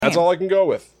That's all I can go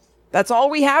with. That's all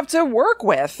we have to work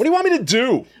with. What do you want me to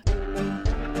do?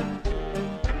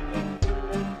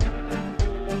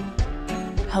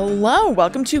 Hello,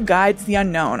 welcome to Guide to the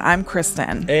Unknown. I'm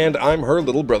Kristen. And I'm her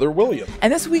little brother, William.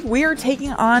 And this week we are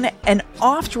taking on an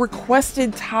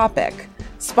oft-requested topic.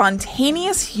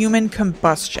 Spontaneous human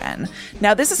combustion.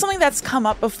 Now, this is something that's come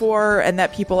up before and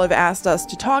that people have asked us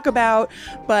to talk about,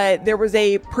 but there was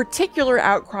a particular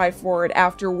outcry for it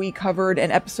after we covered an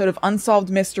episode of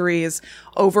Unsolved Mysteries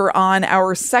over on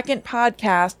our second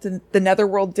podcast, The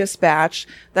Netherworld Dispatch,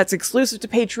 that's exclusive to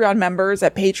Patreon members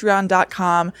at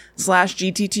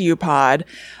patreon.com/GTTUpod,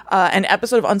 an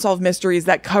episode of Unsolved Mysteries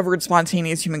that covered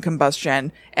spontaneous human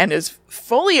combustion and is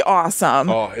fully awesome.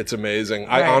 Oh, it's amazing.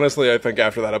 Right. I think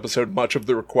after that episode, much of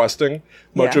the requesting,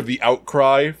 much of the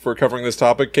outcry for covering this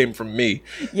topic came from me.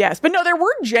 Yes, but no, there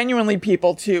were genuinely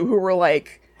people, too, who were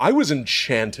like... I was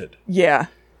enchanted. Yeah.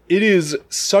 It is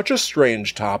such a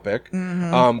strange topic.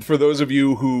 Mm-hmm. For those of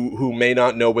you who may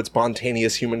not know what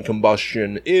spontaneous human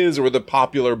combustion is or the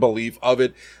popular belief of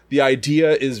it, the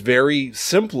idea is very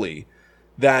simply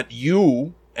that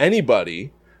you,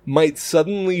 anybody, might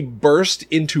suddenly burst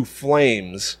into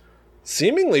flames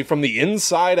seemingly from the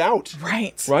inside out.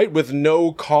 Right. Right? With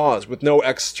no cause, with no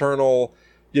external,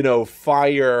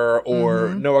 fire or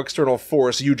no external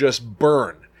force. You just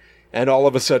burn. And all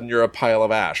of a sudden you're a pile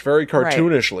of ash. Very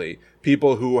cartoonishly,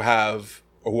 people who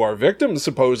are victims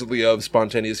supposedly of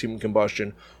spontaneous human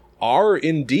combustion are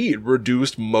indeed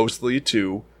reduced mostly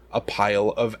to a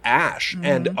pile of ash.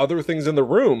 And other things in the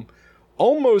room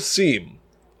almost seem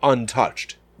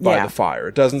untouched by the fire.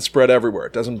 It doesn't spread everywhere.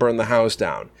 It doesn't burn the house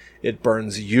down. It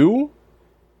burns you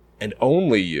and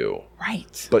only you.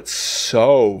 Right. But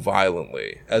so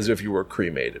violently, as if you were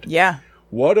cremated. Yeah.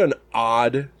 What an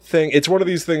odd thing. It's one of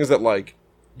these things that,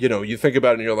 you think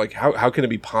about it and you're like, how can it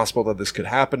be possible that this could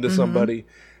happen to somebody?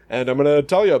 And I'm going to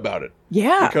tell you about it.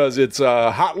 Yeah. Because it's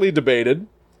hotly debated.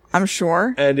 I'm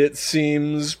sure. And it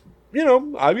seems,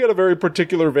 I've got a very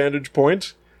particular vantage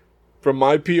point. From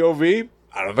my POV,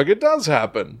 I don't think it does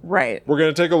happen. Right. We're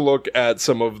going to take a look at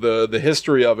some of the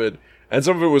history of it, and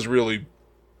some of it was really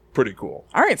pretty cool.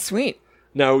 All right, sweet.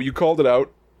 Now, you called it out.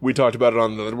 We talked about it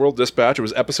on the Netherworld Dispatch. It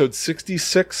was episode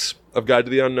 66 of Guide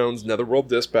to the Unknown's Netherworld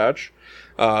Dispatch.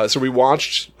 So we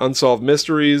watched Unsolved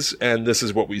Mysteries, and this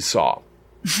is what we saw.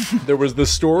 There was the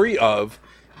story of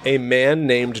a man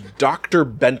named Dr.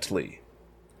 Bentley.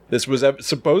 This was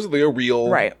supposedly a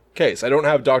real case. I don't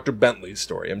have Dr. Bentley's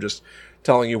story. I'm just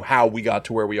telling you how we got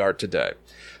to where we are today.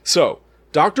 So,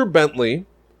 Dr. Bentley,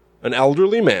 an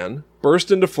elderly man, burst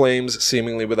into flames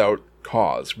seemingly without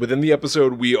cause. Within the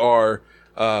episode, we are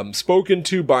spoken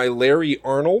to by Larry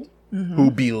Arnold,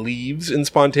 who believes in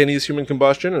spontaneous human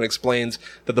combustion and explains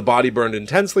that the body burned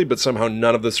intensely, but somehow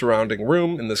none of the surrounding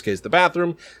room, in this case the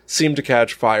bathroom, seemed to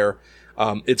catch fire.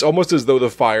 It's almost as though the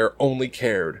fire only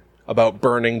cared about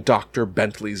burning Dr.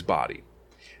 Bentley's body.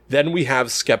 Then we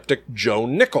have skeptic Joe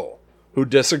Nickel, who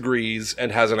disagrees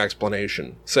and has an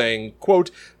explanation, saying,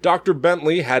 quote, Dr.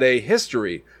 Bentley had a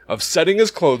history of setting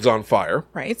his clothes on fire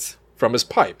from his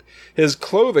pipe. His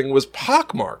clothing was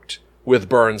pockmarked with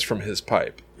burns from his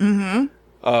pipe. So,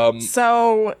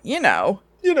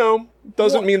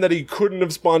 doesn't mean that he couldn't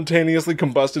have spontaneously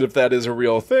combusted if that is a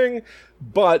real thing,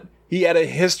 but he had a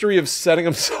history of setting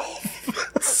himself.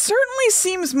 Certainly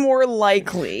seems more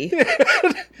likely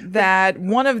that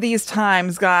one of these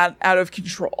times got out of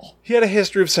control. He had a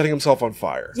history of setting himself on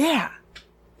fire. Yeah.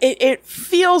 It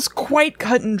feels quite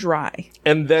cut and dry.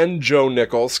 And then Joe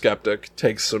Nickel, skeptic,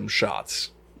 takes some shots.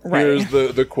 Right. Here's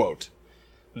the quote.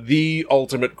 The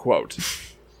ultimate quote.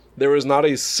 There is not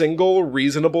a single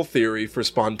reasonable theory for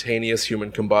spontaneous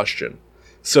human combustion.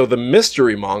 So the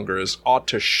mystery mongers ought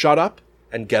to shut up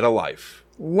and get a life.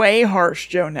 Way harsh,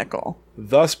 Joe Nickel.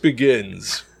 Thus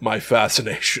begins my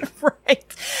fascination. Right.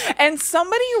 And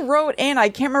somebody wrote in, I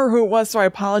can't remember who it was, so I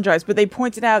apologize, but they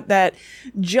pointed out that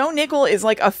Joe Nickel is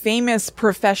like a famous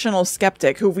professional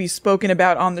skeptic who we've spoken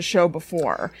about on the show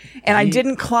before. And I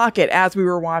didn't clock it as we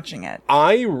were watching it.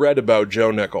 I read about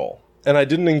Joe Nickel, and I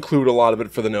didn't include a lot of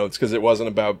it for the notes because it wasn't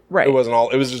about, it was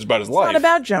just about his life. It's not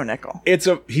about Joe Nickel.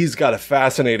 He's got a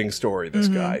fascinating story, this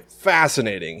guy.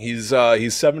 Fascinating. He's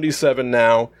 77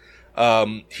 now.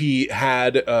 He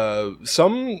had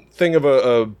something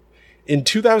of in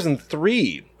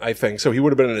 2003, I think, so he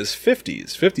would have been in his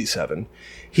 50s, 57,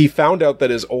 he found out that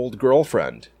his old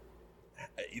girlfriend,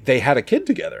 they had a kid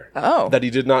together. Oh. That he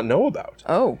did not know about.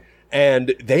 Oh.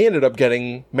 And they ended up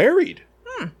getting married.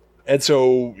 And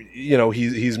so,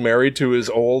 he's married to his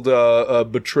old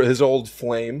his old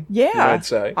flame. Yeah. I'd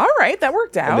say. All right, that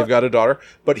worked out. And they've got a daughter.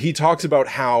 But he talks about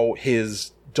how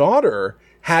his daughter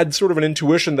had sort of an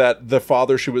intuition that the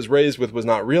father she was raised with was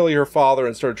not really her father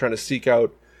and started trying to seek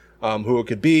out who it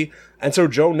could be. And so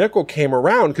Joe Nickel came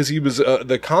around because he was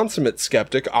the consummate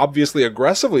skeptic, obviously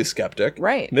aggressively skeptic.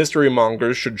 Right. Mystery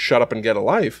mongers should shut up and get a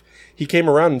life. He came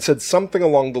around and said something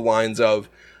along the lines of,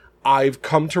 I've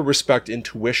come to respect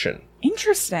intuition.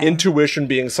 Interesting. Intuition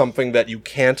being something that you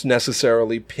can't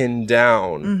necessarily pin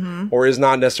down or is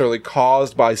not necessarily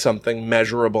caused by something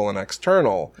measurable and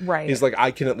external. Right. He's like,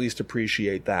 I can at least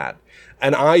appreciate that.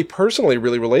 And I personally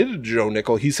really related to Joe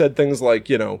Nickel. He said things like,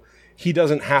 you know, he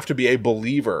doesn't have to be a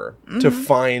believer to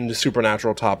find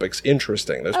supernatural topics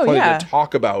interesting. There's plenty to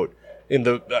talk about in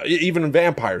the even in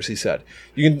vampires, he said.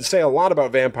 You can say a lot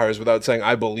about vampires without saying,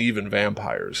 I believe in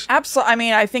vampires. Absolutely. I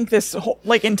mean, I think this whole,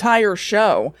 entire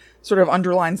show sort of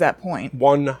underlines that point.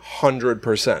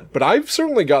 100%. But I've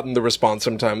certainly gotten the response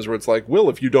sometimes where it's like, Will,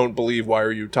 if you don't believe, why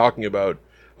are you talking about,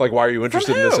 like, why are you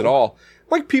interested in this at all?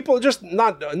 Like, people just,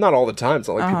 not all the time. It's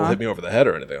not like people hit me over the head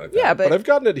or anything like that. Yeah, but I've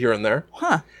gotten it here and there.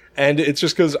 Huh. And it's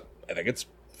just because I think it's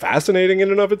fascinating in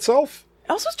and of itself.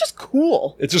 Also, it's just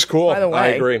cool. It's just cool. By the way, I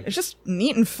agree. It's just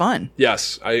neat and fun.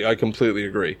 Yes, I completely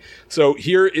agree. So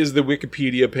here is the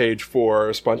Wikipedia page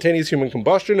for spontaneous human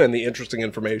combustion and the interesting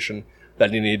information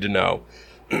that you need to know.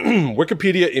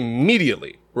 Wikipedia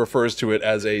immediately refers to it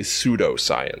as a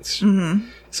pseudoscience,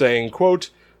 saying, quote,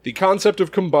 the concept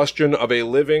of combustion of a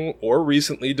living or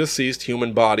recently deceased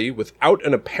human body without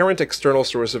an apparent external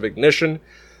source of ignition.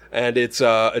 And it's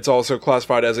also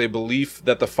classified as a belief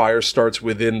that the fire starts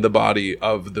within the body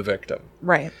of the victim.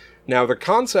 Right. Now, the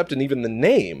concept and even the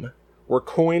name were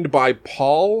coined by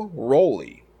Paul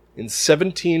Rowley in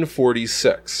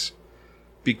 1746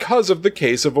 because of the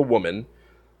case of a woman,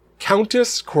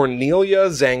 Countess Cornelia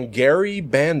Zangari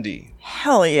Bandi.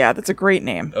 Hell yeah, that's a great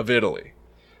name. Of Italy.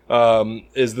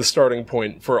 Is the starting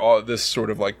point for all this sort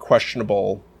of like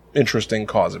questionable, interesting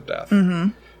cause of death.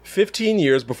 15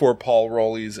 years before Paul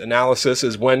Rowley's analysis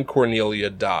is when Cornelia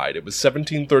died. It was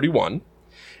 1731,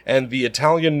 and the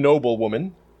Italian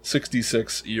noblewoman,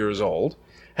 66 years old,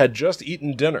 had just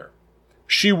eaten dinner.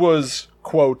 She was,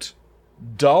 quote,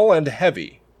 dull and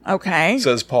heavy, okay,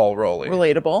 says Paul Rowley.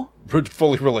 Relatable.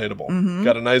 Fully relatable.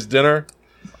 Got a nice dinner?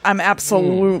 I'm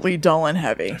absolutely dull and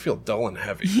heavy. I feel dull and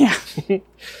heavy. Yeah.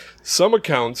 Some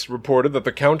accounts reported that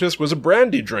the Countess was a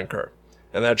brandy drinker,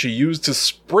 and that she used to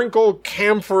sprinkle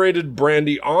camphorated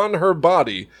brandy on her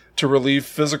body to relieve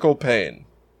physical pain.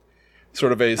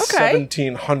 Sort of a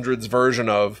 1700s version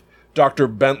of Dr.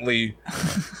 Bentley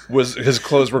his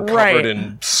clothes were covered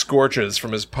in scorches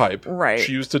from his pipe. Right.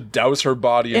 She used to douse her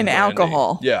body in brandy.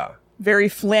 Alcohol. Yeah. Very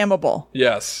flammable.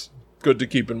 Yes. Good to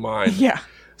keep in mind. Yeah.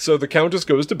 So the Countess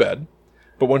goes to bed,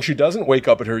 but when she doesn't wake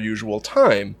up at her usual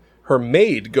time, her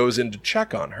maid goes in to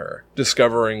check on her,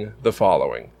 discovering the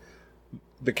following.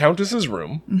 The Countess's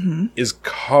room is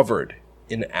covered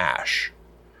in ash.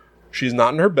 She's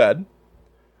not in her bed.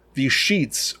 The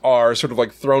sheets are sort of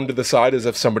like thrown to the side as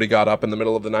if somebody got up in the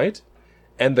middle of the night.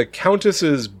 And the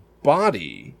Countess's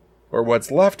body, or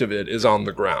what's left of it, is on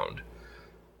the ground.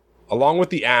 Along with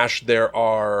the ash, there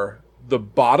are the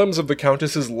bottoms of the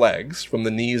Countess's legs, from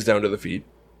the knees down to the feet,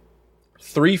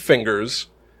 3 fingers,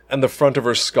 and the front of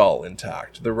her skull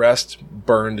intact. The rest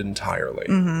burned entirely.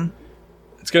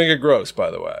 It's going to get gross, by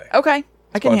the way. Okay.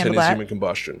 I can handle Spontaneous that. human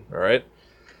combustion, all right?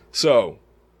 So,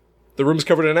 the room's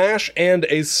covered in ash and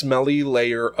a smelly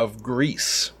layer of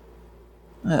grease.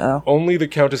 Uh-oh. Only the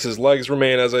Countess's legs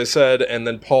remain, as I said, and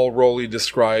then Paul Rowley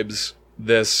describes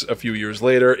this a few years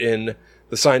later in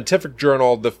the scientific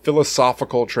journal The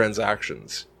Philosophical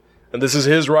Transactions. And this is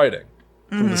his writing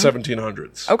from the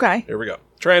 1700s. Okay. Here we go.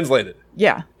 Translated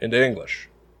Yeah. into English.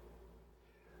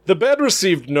 The bed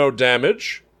received no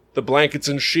damage. The blankets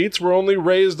and sheets were only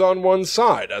raised on one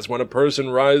side, as when a person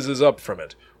rises up from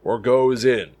it, or goes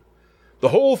in. The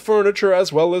whole furniture,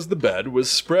 as well as the bed, was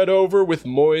spread over with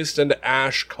moist and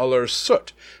ash-color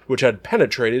soot, which had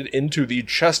penetrated into the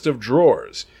chest of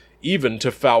drawers, even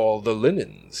to foul the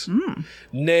linens.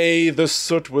 Nay, the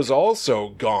soot was also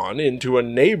gone into a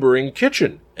neighboring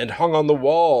kitchen, and hung on the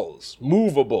walls,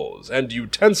 movables, and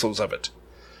utensils of it.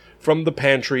 From the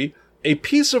pantry, a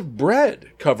piece of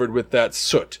bread covered with that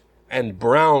soot, and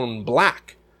brown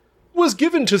black, was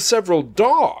given to several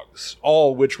dogs,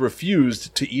 all which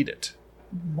refused to eat it.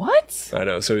 What? I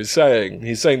know, so he's saying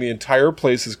the entire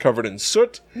place is covered in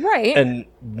soot Right. and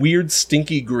weird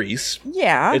stinky grease.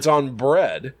 Yeah. It's on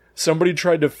bread. Somebody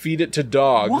tried to feed it to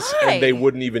dogs, Why? and they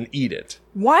wouldn't even eat it.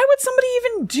 Why would somebody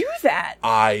even do that?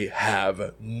 I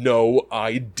have no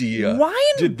idea.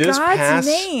 Why in Did this God's pass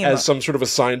name? as some sort of a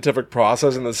scientific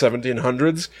process in the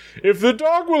 1700s? If the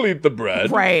dog will eat the bread,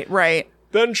 Right.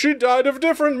 then she died of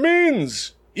different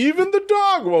means. Even the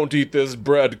dog won't eat this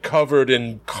bread covered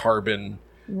in carbon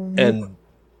and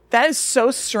That is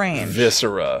so strange.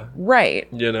 viscera. Right.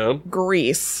 You know?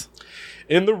 Grease.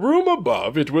 In the room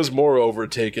above, it was moreover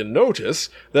taken notice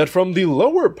that from the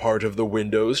lower part of the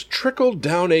windows trickled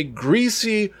down a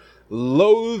greasy,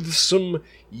 loathsome,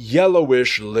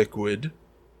 yellowish liquid,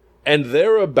 and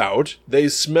thereabout they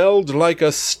smelled like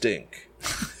a stink.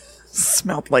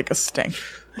 Smelled like a stink.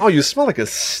 Oh, you smell like a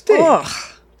stink. Ugh.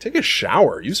 Take a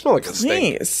shower. You smell like a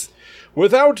stink. Please.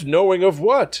 Without knowing of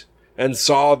what, and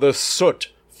saw the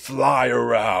soot fly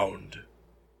around.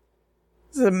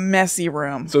 This is a messy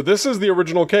room. So this is the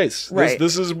original case. Right.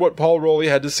 This is what Paul Rowley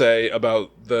had to say about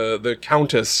the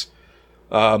Countess,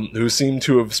 who seemed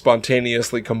to have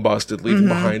spontaneously combusted, leaving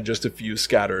behind just a few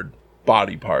scattered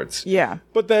body parts. Yeah.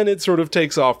 But then it sort of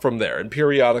takes off from there, and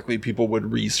periodically people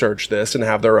would research this and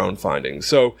have their own findings.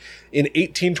 So in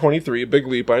 1823, a big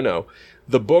leap, I know,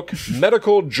 the book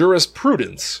Medical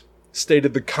Jurisprudence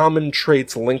stated the common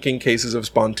traits linking cases of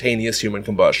spontaneous human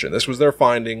combustion. This was their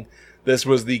finding. This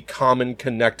was the common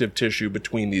connective tissue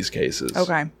between these cases.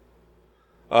 Okay.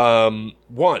 1,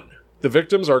 the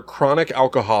victims are chronic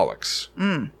alcoholics.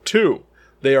 2,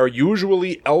 they are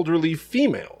usually elderly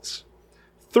females.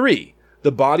 3,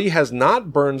 the body has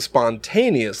not burned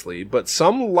spontaneously, but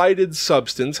some lighted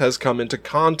substance has come into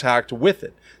contact with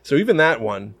it. So even that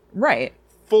one, Right.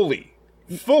 fully.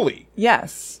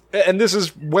 Yes. And this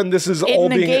is when this is It all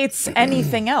being... negates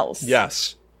anything else.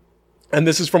 Yes. And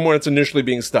this is from when it's initially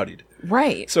being studied.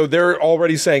 Right. So they're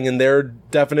already saying in their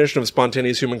definition of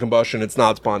spontaneous human combustion, it's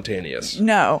not spontaneous.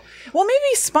 No. Well,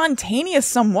 maybe spontaneous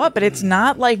somewhat, but it's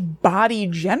not like body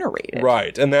generated.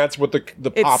 Right. And that's what the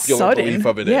It's popular sudden. belief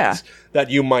of it Yeah. is. That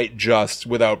you might just,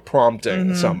 without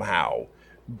prompting somehow,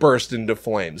 burst into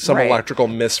flames. Some Right. electrical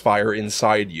misfire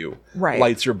inside you Right.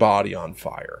 lights your body on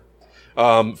fire.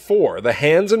 4, the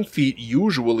hands and feet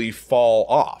usually fall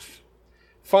off.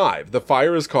 5, the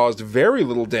fire has caused very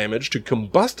little damage to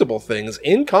combustible things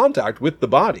in contact with the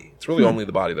body. It's really only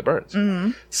the body that burns.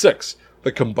 6,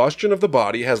 the combustion of the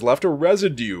body has left a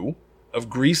residue of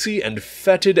greasy and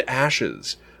fetid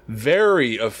ashes,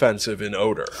 very offensive in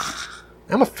odor.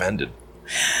 I'm offended.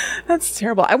 That's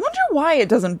terrible. I wonder why it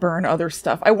doesn't burn other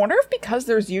stuff. I wonder if because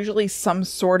there's usually some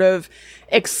sort of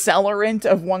accelerant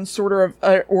of one sort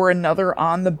of or another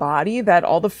on the body that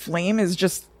all the flame is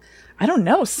just, I don't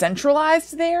know,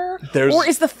 centralized there? Or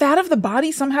is the fat of the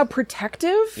body somehow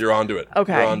protective? You're onto it.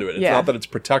 Okay. You're onto it. It's Yeah. not that it's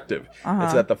protective.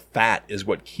 It's that the fat is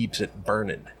what keeps it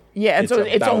burning. Yeah, and so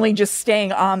it's about- only just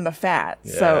staying on the fat.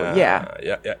 So, yeah.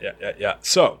 Yeah.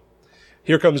 So,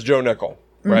 here comes Joe Nickel,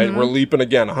 right? We're leaping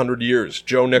again 100 years.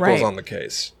 Joe Nickel's Right. on the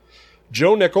case.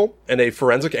 Joe Nickel and a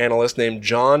forensic analyst named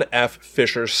John F.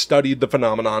 Fisher studied the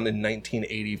phenomenon in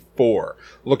 1984,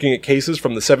 looking at cases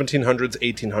from the 1700s,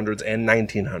 1800s, and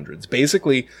 1900s.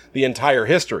 Basically, the entire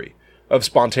history of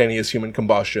spontaneous human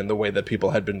combustion, the way that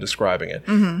people had been describing it.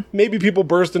 Maybe people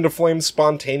burst into flames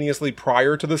spontaneously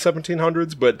prior to the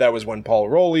 1700s, but that was when Paul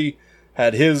Rowley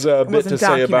had his bit wasn't to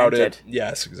say about it. documented.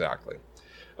 Yes, exactly.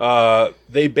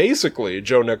 They basically,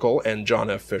 Joe Nickel and John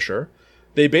F. Fisher,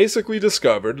 they basically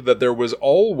discovered that there was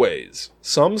always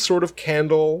some sort of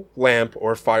candle, lamp,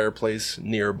 or fireplace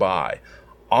nearby.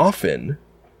 Often,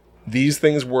 these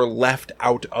things were left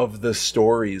out of the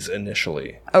stories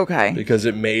initially Okay. because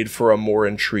it made for a more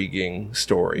intriguing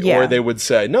story. Yeah. Or they would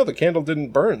say, no, the candle didn't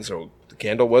burn, so the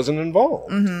candle wasn't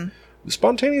involved.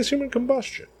 Spontaneous human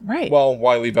combustion. Right. Well,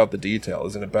 why leave out the detail?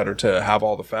 Isn't it better to have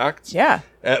all the facts? Yeah.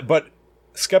 But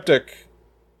skeptic,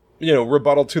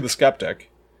 rebuttal to the skeptic.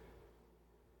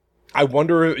 I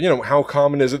wonder, how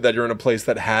common is it that you're in a place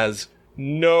that has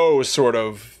no sort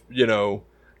of,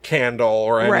 candle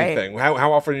or Right. anything?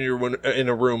 How often are you in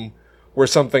a room where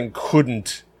something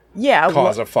couldn't Yeah.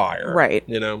 cause a fire? Right.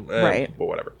 Right. But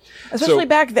whatever. Especially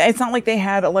back then, it's not like they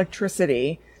had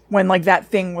electricity when like that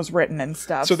thing was written and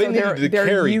stuff. So they needed to they're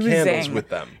carry using, candles with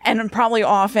them. And probably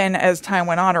often as time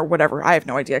went on or whatever, I have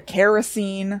no idea,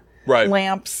 kerosene, Right.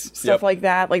 lamps, stuff Yep. like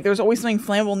that. Like there's always something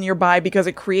flammable nearby because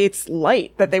it creates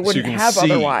light that they So you wouldn't can have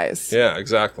see. otherwise. Yeah,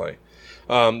 exactly.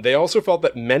 They also felt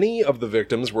that many of the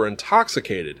victims were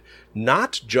intoxicated,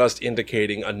 not just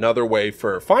indicating another way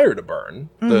for fire to burn,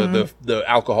 the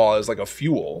alcohol as like a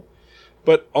fuel,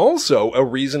 but also a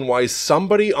reason why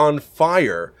somebody on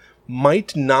fire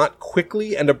might not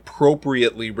quickly and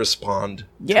appropriately respond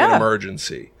to an Yeah.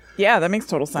 emergency. Yeah, that makes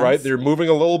total sense. Right? They're moving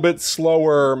a little bit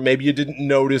slower. Maybe you didn't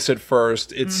notice at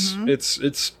first. It's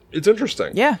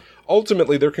interesting. Yeah.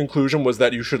 Ultimately, their conclusion was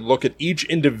that you should look at each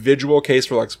individual case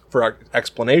for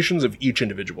explanations of each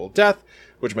individual death,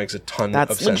 which makes a ton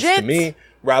That's of sense to legit. me.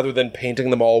 rather than painting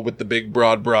them all with the big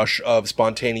broad brush of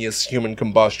spontaneous human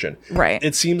combustion. Right.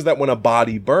 It seems that when a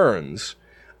body burns,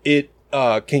 it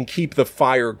can keep the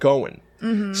fire going.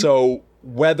 Mm-hmm. So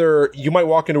whether you might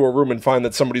walk into a room and find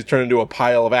that somebody's turned into a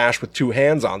pile of ash with two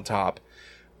hands on top,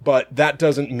 but that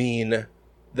doesn't mean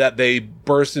that they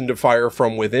burst into fire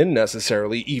from within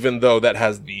necessarily, even though that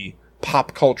has the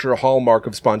pop culture hallmark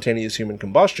of spontaneous human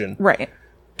combustion. Right.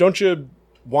 Don't you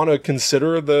want to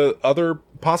consider the other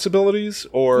possibilities?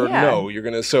 Or no, you're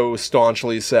going to so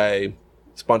staunchly say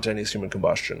spontaneous human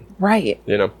combustion. Right.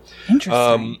 You know?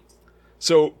 Interesting.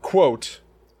 So, quote,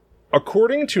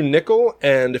 according to Nickel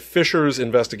and Fisher's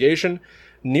investigation,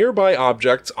 nearby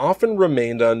objects often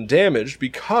remained undamaged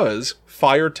because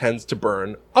fire tends to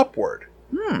burn upward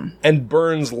and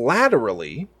burns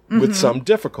laterally with some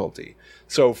difficulty.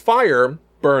 So fire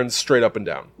burns straight up and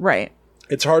down. Right.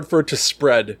 It's hard for it to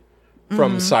spread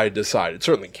from side to side. It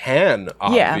certainly can,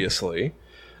 obviously.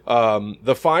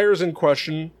 The fires in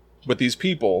question with these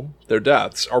people, their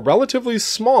deaths, are relatively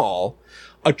small,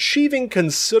 achieving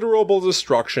considerable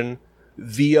destruction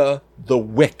via the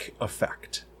wick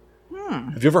effect.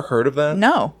 Have you ever heard of that?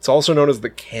 No. It's also known as the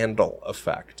candle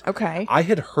effect. Okay. I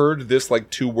had heard this like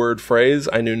 2-word phrase.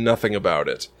 I knew nothing about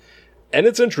it. And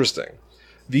it's interesting.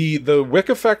 The wick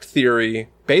effect theory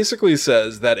basically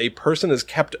says that a person is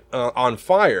kept on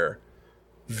fire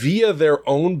via their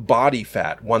own body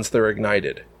fat once they're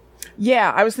ignited.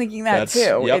 Yeah, I was thinking that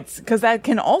too. Yep. It's because that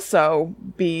can also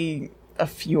be a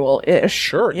fuel-ish.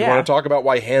 Sure. Yeah. You want to talk about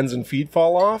why hands and feet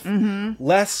fall off? Mm-hmm.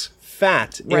 Less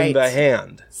fat in the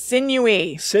hand.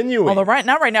 Sinewy. Although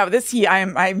not right now. This heat,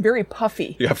 I'm very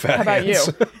puffy. You have fat How about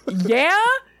hands. you? Yeah?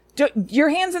 Your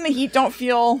hands in the heat don't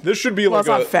feel... This should be it's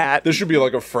not fat. This should be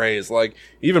like a phrase, like,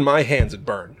 even my hands would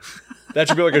burn. That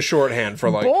should be like a shorthand for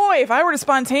like... Boy, if I were to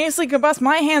spontaneously combust,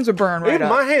 my hands would burn right even up.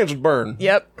 my hands would burn.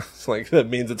 Yep. It's like, that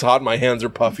means it's hot, my hands are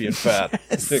puffy and fat.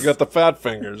 You got the fat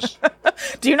fingers.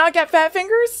 Do you not get fat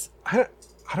fingers? I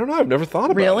don't know, I've never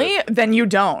thought about it. Really? Then you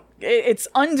don't. It's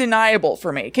undeniable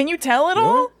for me. Can you tell at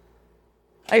all?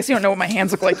 I guess you don't know what my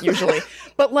hands look like usually.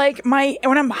 But like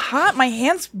when I'm hot, my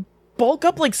hands bulk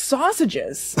up like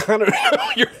sausages. I don't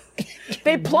know.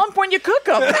 They plump when you cook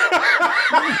them.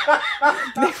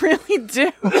 They really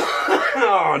do.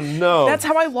 Oh, no. That's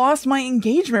how I lost my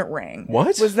engagement ring.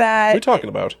 What? Was that... What are you talking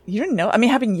about? You didn't know? I mean,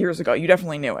 it happened years ago. You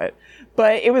definitely knew it.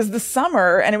 But it was the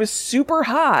summer, and it was super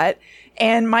hot,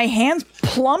 and my hands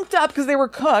plumped up because they were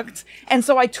cooked, and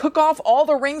so I took off all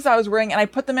the rings I was wearing, and I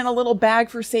put them in a little bag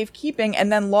for safekeeping,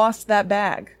 and then lost that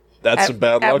bag. That's some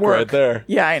bad luck right there.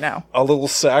 Yeah, I know. A little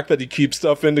sack that you keep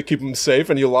stuff in to keep them safe,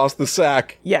 and you lost the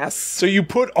sack. Yes. So you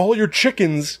put all your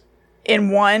chickens... in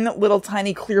one little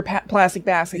tiny clear plastic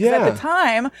basket. Because at the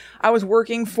time, I was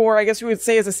working for, I guess you would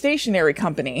say, as a stationery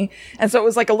company. And so it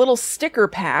was like a little sticker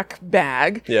pack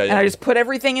bag. Yeah. And I just put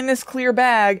everything in this clear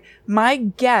bag. My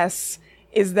guess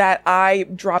is that I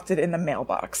dropped it in the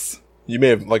mailbox. You may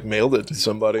have, like, mailed it to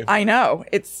somebody. I know.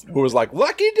 Who was like,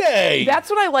 lucky day! That's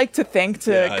what I like to think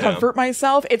to comfort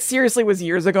myself. It seriously was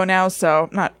years ago now, so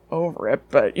I'm not over it,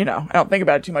 but, I don't think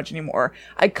about it too much anymore.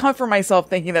 I comfort myself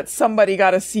thinking that somebody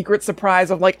got a secret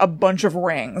surprise of, like, a bunch of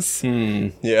rings.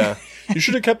 Yeah. You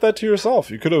should have kept that to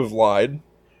yourself. You could have lied.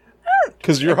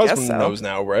 Because your husband knows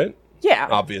now, right? Yeah.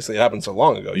 Obviously. It happened so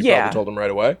long ago. You probably told him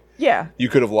right away. Yeah. You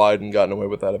could have lied and gotten away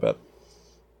with that, I bet.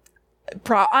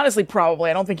 Honestly, probably.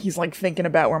 I don't think he's like thinking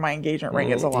about where my engagement ring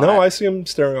is a lot. No, I see him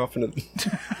staring off into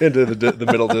the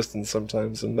middle distance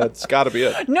sometimes, and that's got to be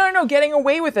it. No, getting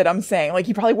away with it, I'm saying. Like,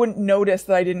 he probably wouldn't notice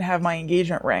that I didn't have my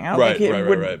engagement ring. I don't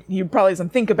think right. He probably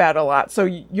doesn't think about it a lot. So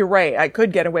you're right. I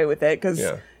could get away with it because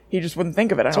he just wouldn't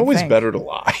think of it. It's always better to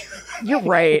lie. You're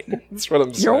right. That's what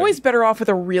I'm saying. You're always better off with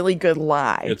a really good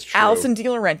lie. It's true. Alison De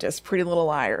Laurentiis, Pretty Little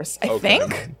Liars. I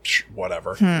think.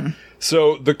 Whatever.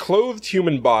 So the clothed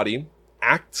human body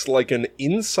acts like an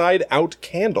inside-out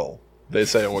candle, they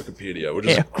say on Wikipedia, which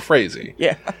is crazy.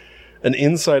 Yeah. An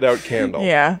inside-out candle.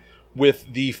 Yeah.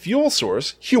 With the fuel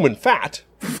source, human fat,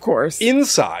 of course,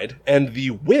 inside, and the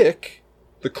wick,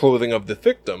 the clothing of the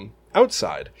victim,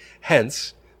 outside.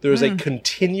 Hence, there is a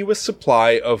continuous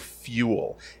supply of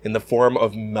fuel in the form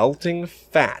of melting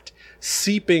fat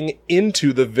seeping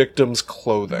into the victim's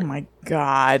clothing. Oh my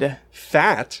God.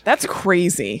 Fat. That's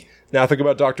crazy. Now think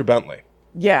about Dr. Bentley.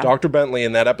 Yeah. Dr. Bentley,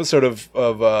 in that episode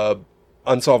of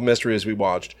Unsolved Mysteries we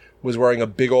watched, was wearing a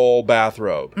big old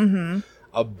bathrobe. Mm-hmm.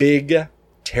 A big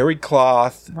terry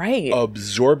cloth,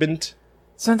 absorbent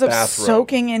so ends up bathrobe.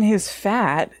 Soaking in his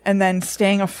fat and then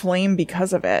staying aflame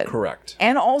because of it. Correct.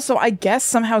 And also, I guess,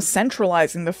 somehow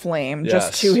centralizing the flame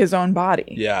just to his own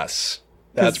body. Yes.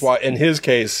 That's why, in his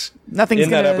case, that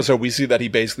episode, we see that he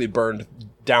basically burned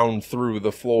down through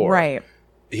the floor. Right.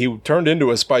 He turned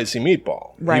into a spicy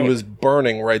meatball. Right. He was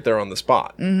burning right there on the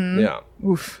spot. Yeah.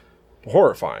 Oof.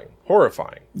 Horrifying.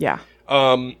 Yeah.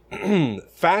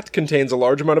 Fat contains a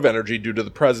large amount of energy due to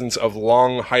the presence of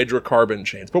long hydrocarbon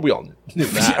chains, but we all knew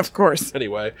that. Of course.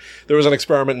 Anyway, there was an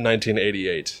experiment in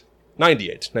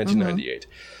 1998.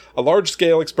 A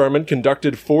large-scale experiment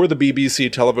conducted for the BBC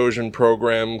television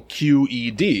program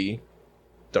QED,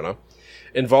 don't know,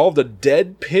 involved a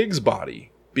dead pig's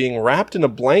body being wrapped in a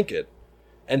blanket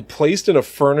and placed in a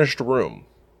furnished room.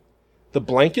 The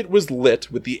blanket was lit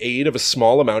with the aid of a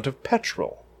small amount of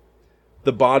petrol.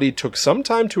 The body took some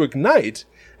time to ignite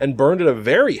and burned at a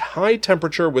very high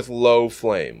temperature with low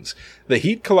flames. The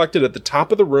heat collected at the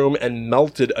top of the room and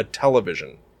melted a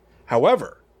television.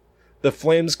 However, the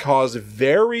flames caused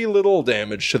very little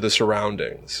damage to the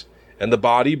surroundings, and the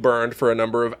body burned for a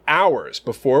number of hours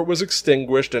before it was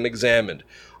extinguished and examined.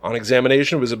 On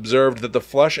examination, it was observed that the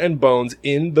flesh and bones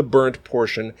in the burnt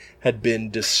portion had been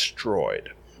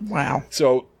destroyed. Wow.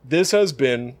 So this has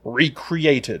been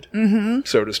recreated,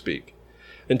 so to speak.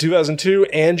 In 2002,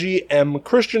 Angie M.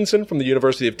 Christensen from the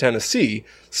University of Tennessee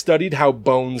studied how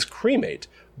bones cremate.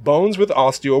 Bones with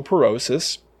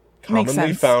osteoporosis,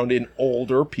 commonly found in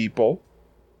older people,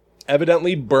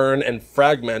 evidently burn and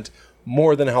fragment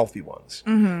more than healthy ones.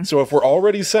 So if we're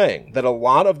already saying that a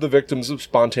lot of the victims of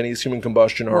spontaneous human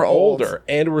combustion are older,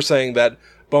 and we're saying that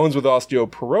bones with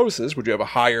osteoporosis, which you have a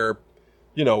higher,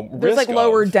 risk There's like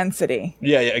lower density.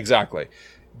 Yeah, exactly.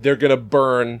 They're going to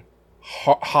burn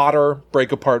hotter,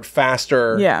 break apart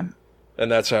faster. Yeah.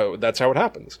 And that's how it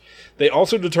happens. They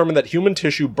also determined that human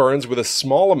tissue burns with a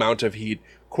small amount of heat,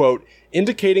 quote,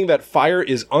 indicating that fire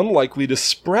is unlikely to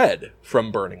spread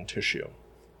from burning tissue.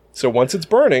 So once it's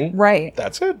burning, right,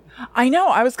 that's it. I know.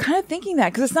 I was kind of thinking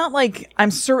that because it's not like,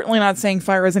 I'm certainly not saying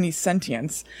fire has any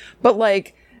sentience, but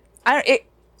like,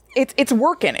 it's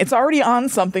working. It's already on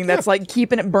something that's like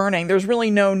keeping it burning. There's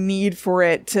really no need for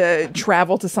it to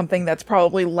travel to something that's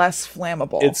probably less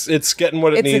flammable. It's getting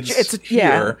what it needs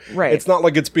here. Yeah, right. It's not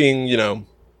like it's being,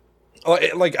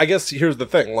 like I guess here's the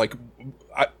thing. Like,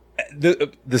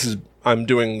 I'm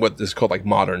doing what is called like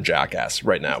modern jackass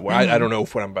right now. Where I don't know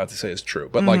if what I'm about to say is true,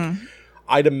 but like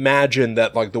I'd imagine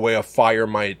that like the way a fire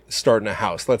might start in a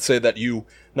house. Let's say that you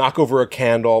knock over a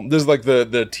candle. This is like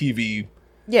the TV.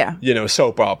 Yeah.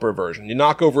 Soap opera version. You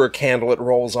knock over a candle, it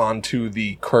rolls onto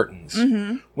the curtains.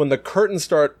 When the curtains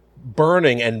start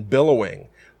burning and billowing,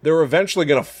 they're eventually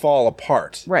going to fall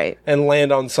apart. Right. And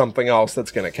land on something else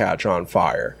that's going to catch on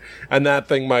fire. And that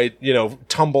thing might,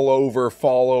 tumble over,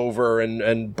 fall over,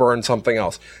 and burn something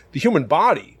else. The human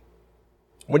body,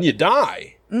 when you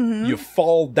die, you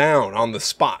fall down on the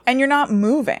spot. And you're not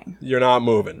moving.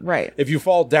 Right. If you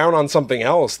fall down on something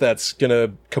else that's going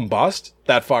to combust,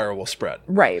 that fire will spread.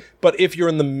 Right. But if you're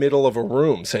in the middle of a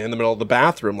room, say in the middle of the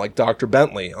bathroom, like Dr.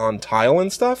 Bentley on tile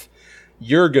and stuff,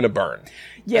 you're going to burn.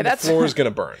 Yeah, the floor's going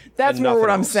to burn. That's more what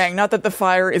I'm saying. Not that the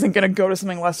fire isn't going to go to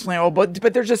something less flammable,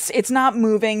 but they're just, it's not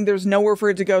moving. There's nowhere for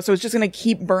it to go. So it's just going to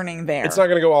keep burning there. It's not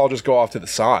going to all just go off to the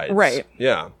sides. Right.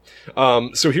 Yeah.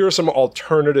 So here are some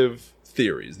alternative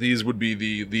theories. These would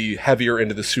be the heavier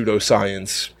into the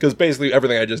pseudoscience, because basically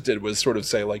everything I just did was sort of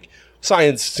say like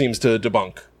science seems to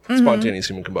debunk spontaneous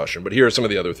human combustion, but here are some of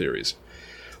the other theories.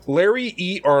 Larry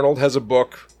E. Arnold has a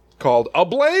book called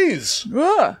Ablaze!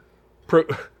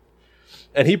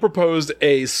 And he proposed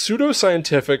a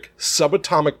pseudoscientific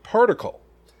subatomic particle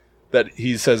that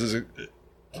he says is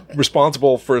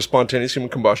responsible for spontaneous human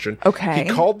combustion. Okay. He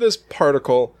called this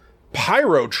particle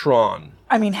Pyrotron.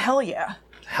 I mean, hell yeah.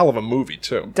 Hell of a movie,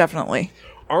 too. Definitely.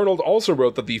 Arnold also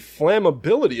wrote that the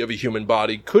flammability of a human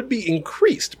body could be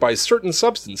increased by certain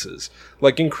substances,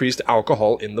 like increased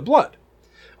alcohol in the blood.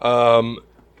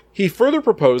 He further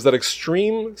proposed that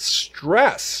extreme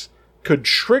stress could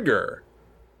trigger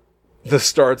the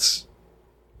starts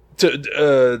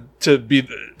to be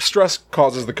stress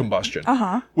causes the combustion,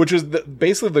 which is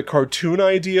basically the cartoon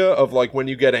idea of like when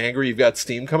you get angry, you've got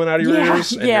steam coming out of your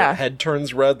ears and your head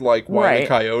turns red like Wile E.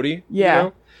 Coyote.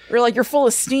 Yeah. Or like you're full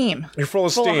of steam. You're full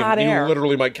of steam. Hot air. You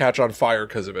literally might catch on fire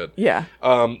because of it. Yeah.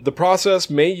 The process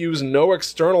may use no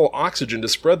external oxygen to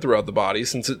spread throughout the body,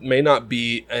 since it may not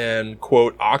be an,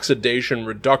 quote, oxidation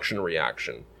reduction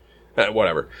reaction.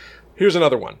 Whatever. Here's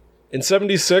another one. In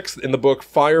 1976, in the book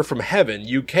Fire from Heaven,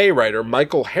 UK writer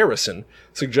Michael Harrison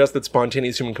suggests that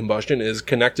spontaneous human combustion is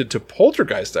connected to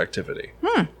poltergeist activity.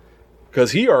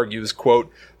 Because he argues,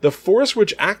 quote, the force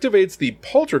which activates the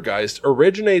poltergeist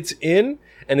originates in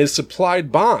and is supplied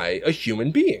by a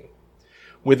human being.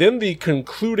 Within the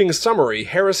concluding summary,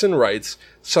 Harrison writes,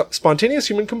 spontaneous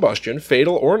human combustion,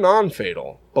 fatal or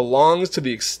non-fatal, belongs to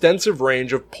the extensive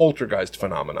range of poltergeist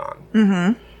phenomenon.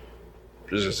 Mm-hmm.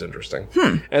 Which is just interesting.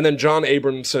 And then John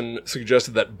Abramson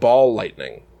suggested that ball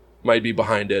lightning might be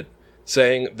behind it,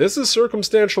 saying, this is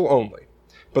circumstantial only.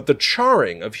 But the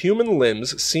charring of human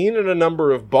limbs seen in a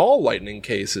number of ball lightning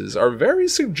cases are very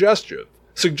suggestive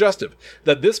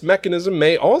that this mechanism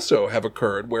may also have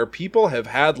occurred where people have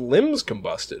had limbs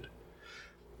combusted.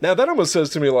 Now that almost says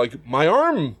to me like, my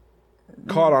arm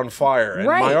caught on fire, and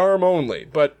my arm only.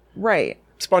 But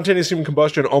spontaneous human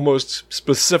combustion almost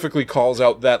specifically calls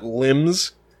out that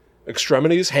limbs,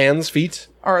 extremities, hands, feet,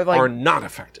 are not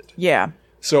affected. Yeah.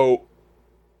 So...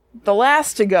 the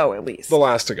last to go, at least. The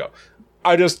last to go.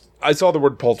 I saw the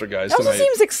word poltergeist. It also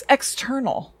seems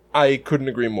external. I couldn't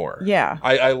agree more. Yeah.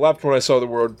 I left when I saw the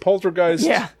word poltergeist.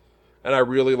 Yeah. And I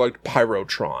really liked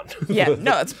pyrotron. Yeah,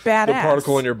 no, it's badass. The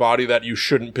particle in your body that you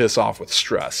shouldn't piss off with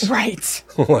stress. Right.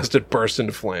 Lest it burst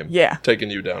into flame. Yeah.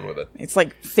 Taking you down with it. It's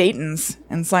like Thetans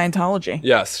in Scientology.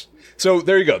 Yes. So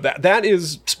there you go. That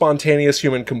is spontaneous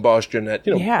human combustion at,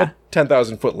 at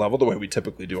 10,000 foot level, the way we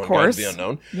typically do on Guide to the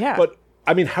Unknown. Yeah. But,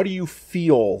 I mean, how do you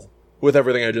feel with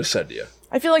everything I just said to you?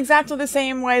 I feel exactly the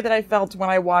same way that I felt when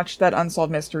I watched that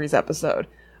Unsolved Mysteries episode.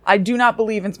 I do not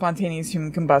believe in spontaneous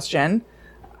human combustion.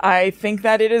 I think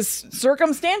that it is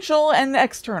circumstantial and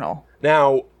external.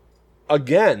 Now,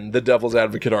 again, the devil's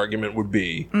advocate argument would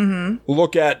be,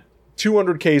 look at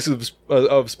 200 cases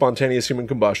of spontaneous human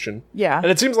combustion. Yeah. And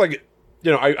it seems like,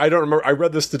 I don't remember, I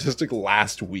read this statistic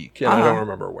last week, and I don't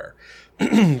remember where.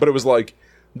 But it was like,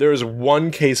 there's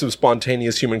one case of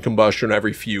spontaneous human combustion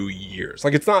every few years.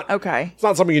 Like, it's not It's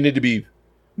not something you need to be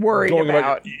worried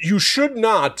about. You should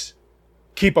not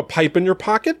keep a pipe in your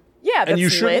pocket. Yeah, that's and you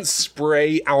shouldn't lit.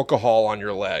 spray alcohol on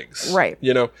your legs. Right.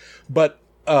 But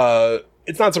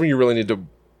it's not something you really need to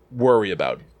worry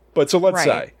about. But so let's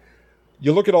say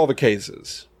you look at all the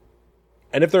cases,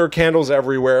 and if there are candles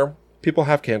everywhere, people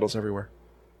have candles everywhere.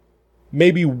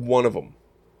 Maybe one of them.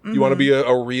 You want to be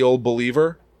a real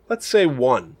believer? Let's say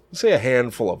one. Let's say a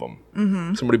handful of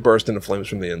them. Somebody burst into flames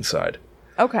from the inside.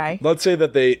 Okay. Let's say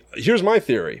that here's my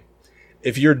theory.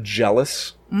 If you're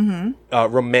jealous,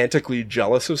 romantically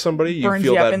jealous of somebody, you burns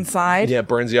feel you that up inside. Yeah,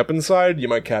 burns you up inside. You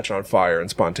might catch on fire and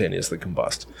spontaneously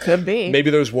combust. Could be.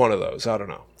 Maybe there's one of those. I don't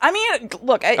know. I mean,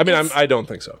 look. I don't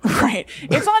think so. Right.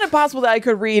 It's not impossible that I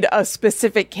could read a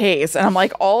specific case, and I'm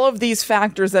like, all of these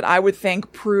factors that I would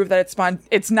think prove that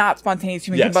it's not spontaneous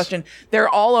human combustion. They're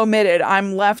all omitted.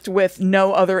 I'm left with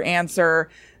no other answer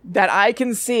that I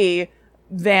can see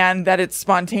than that it's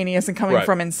spontaneous and coming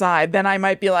from inside. Then I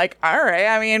might be like, all right,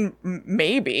 I mean,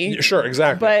 maybe. Sure,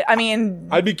 exactly. But, I mean...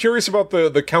 I'd be curious about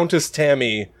the Countess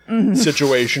Tammy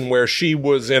situation where she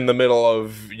was in the middle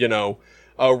of,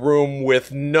 a room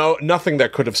with nothing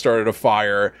that could have started a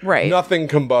fire. Right. Nothing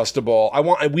combustible.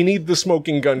 We need the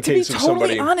smoking gun case of somebody. To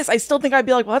be totally honest, I still think I'd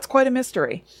be like, well, that's quite a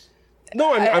mystery.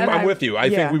 No, I'm with you. I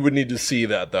think we would need to see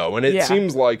that, though. And it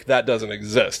seems like that doesn't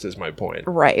exist, is my point.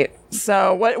 Right.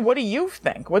 So what do you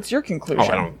think? What's your conclusion?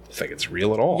 Oh, I don't think it's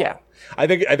real at all. Yeah. I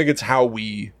think it's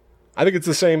I think it's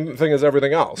the same thing as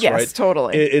everything else, right? Yes,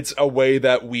 totally. It's a way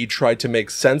that we try to make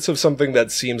sense of something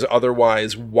that seems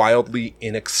otherwise wildly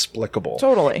inexplicable.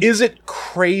 Totally. Is it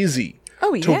crazy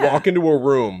to walk into a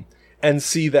room and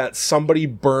see that somebody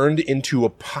burned into a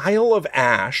pile of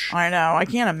ash? I know. I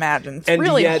can't imagine. It's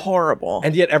really horrible.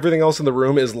 And yet everything else in the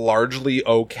room is largely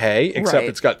okay, except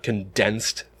it's got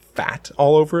condensed fat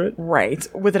all over it. Right.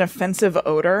 With an offensive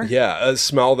odor. Yeah. A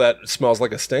smell that smells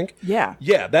like a stink. Yeah.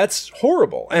 Yeah, that's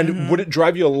horrible. And would it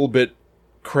drive you a little bit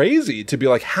crazy to be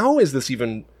like, how is this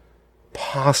even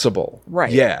possible?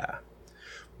 Right. Yeah.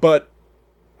 But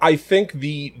I think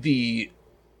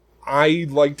I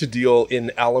like to deal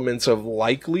in elements of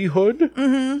likelihood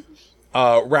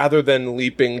rather than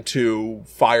leaping to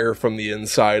fire from the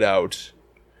inside out.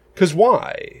 Because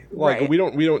why? Like we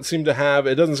don't seem to have.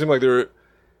 It doesn't seem like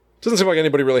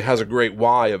anybody really has a great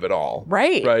why of it all.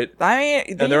 Right. Right. I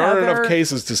mean, and there aren't enough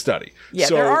cases to study. Yeah,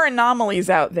 so, there are anomalies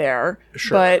out there,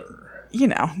 but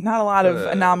not a lot of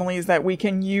anomalies that we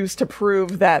can use to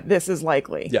prove that this is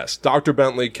likely. Yes, Dr.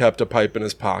 Bentley kept a pipe in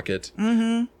his pocket.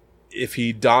 If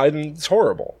he died, it's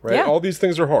horrible, right? Yeah. All these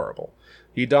things are horrible.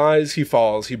 He dies, he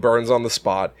falls, he burns on the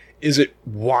spot. Is it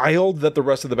wild that the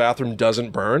rest of the bathroom doesn't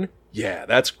burn? Yeah,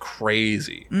 that's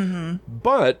crazy.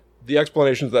 But the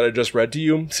explanations that I just read to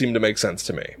you seem to make sense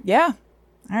to me. Yeah.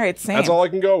 All right, same. That's all I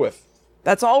can go with.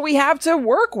 That's all we have to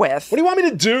work with. What do you want me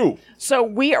to do? So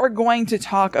we are going to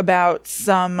talk about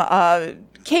some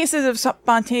cases of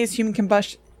spontaneous human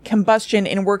combustion. combustion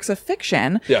in works of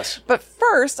fiction. Yes. But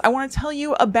first, I want to tell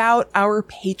you about our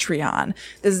Patreon.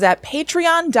 This is at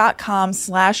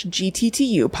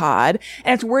patreon.com/GTTUpod.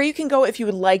 And it's where you can go if you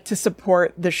would like to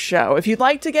support the show. If you'd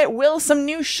like to get Will some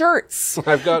new shirts.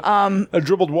 I've got I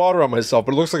dribbled water on myself,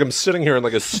 but it looks like I'm sitting here in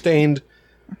like a stained,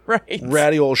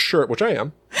 ratty old shirt, which I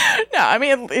am. No, I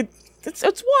mean,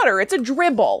 it's water. It's a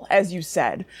dribble, as you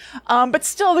said. But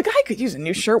still, the guy could use a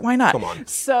new shirt. Why not? Come on.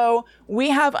 So we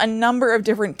have a number of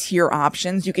different tier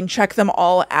options. You can check them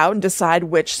all out and decide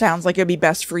which sounds like it'd be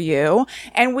best for you.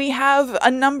 And we have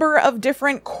a number of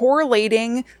different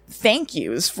correlating thank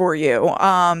yous for you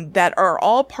that are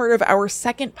all part of our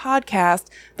second podcast,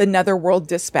 The Netherworld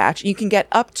Dispatch. You can get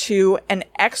up to an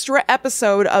extra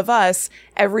episode of us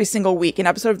every single week. An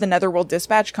episode of The Netherworld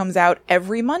Dispatch comes out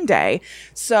every Monday.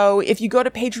 So if you go to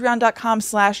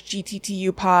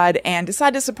patreon.com/GTTUpod and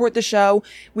decide to support the show,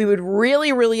 we would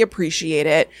really, really appreciate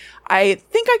it. I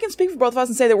think I can speak for both of us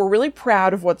and say that we're really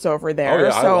proud of what's over there. Oh,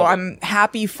 yeah, so I'm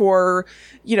happy for,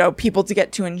 people to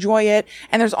get to enjoy it.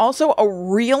 And there's also a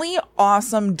really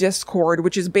awesome Discord,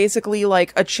 which is basically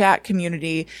like a chat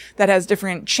community that has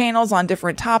different channels on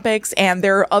different topics. And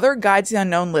there are other Guides to the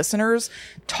Unknown listeners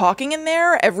talking in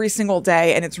there every single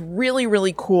day. And it's really,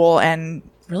 really cool and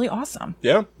really awesome.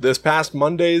 Yeah. This past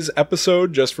Monday's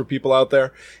episode, just for people out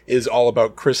there, is all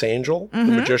about Chris Angel, the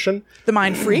magician. The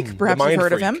Mind Freak. Perhaps you've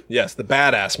heard of him. Yes, the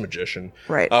badass magician.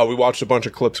 Right. We watched a bunch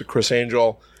of clips of Chris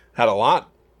Angel. Had a lot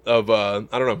of,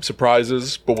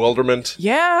 surprises, bewilderment.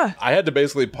 Yeah. I had to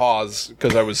basically pause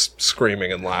because I was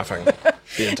screaming and laughing the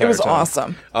entire time. It was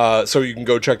awesome. So you can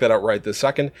go check that out right this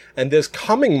second. And this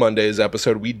coming Monday's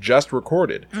episode we just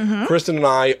recorded, Kristen and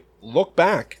I look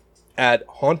back at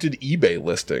haunted eBay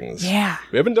listings. Yeah.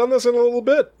 We haven't done this in a little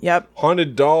bit. Yep.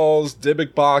 Haunted dolls,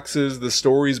 Dybbuk boxes, the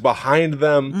stories behind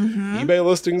them. eBay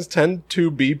listings tend to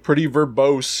be pretty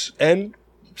verbose and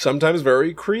sometimes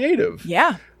very creative.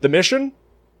 Yeah. The mission?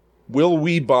 Will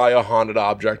we buy a haunted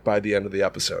object by the end of the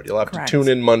episode? You'll have Correct. to tune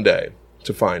in Monday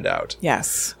to find out.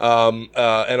 Yes. And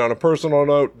on a personal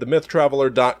note,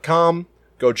 themythtraveler.com.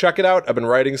 Go check it out. I've been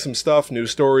writing some stuff, new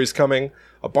stories coming,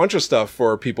 a bunch of stuff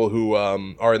for people who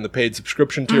are in the paid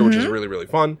subscription tier, which is really, really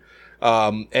fun.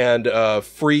 And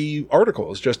free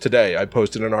articles. Just today, I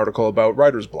posted an article about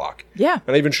writer's block. Yeah.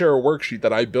 And I even share a worksheet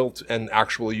that I built and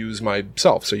actually use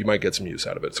myself, so you might get some use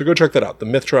out of it. So go check that out,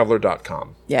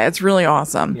 themythtraveler.com. Yeah, it's really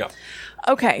awesome. Yeah.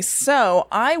 Okay, so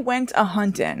I went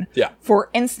a-hunting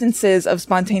for instances of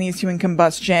spontaneous human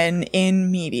combustion in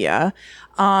media.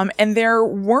 And there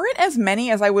weren't as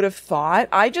many as I would have thought.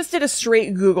 I just did a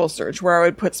straight Google search where I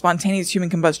would put spontaneous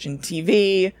human combustion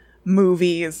TV,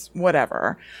 movies,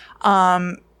 whatever.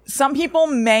 Some people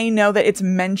may know that it's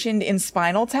mentioned in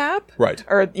Spinal Tap. Right.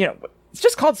 Or, it's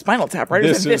just called Spinal Tap, right?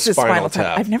 This is Spinal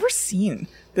Tap. I've never seen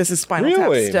This is Spinal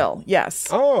Tap still. Yes.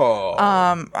 Oh.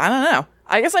 I don't know.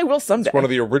 I guess I will someday. It's one of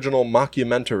the original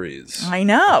mockumentaries. I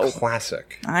know. A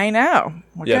classic. I know.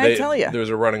 What can I tell you? There's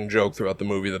a running joke throughout the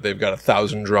movie that they've got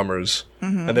 1,000 drummers,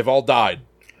 and they've all died.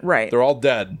 Right. They're all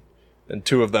dead, and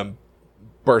 2 of them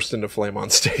burst into flame on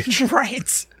stage. Right.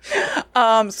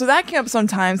 So that came up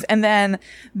sometimes. And then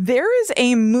there is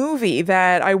a movie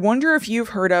that I wonder if you've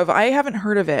heard of. I haven't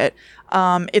heard of it.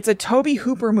 It's a Tobe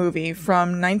Hooper movie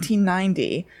from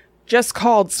 1990, just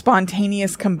called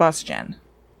Spontaneous Combustion.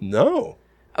 No.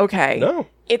 Okay. No.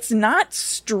 It's not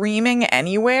streaming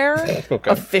anywhere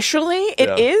officially.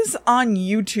 It is on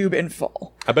YouTube in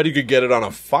full. I bet you could get it on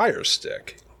a Fire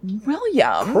Stick.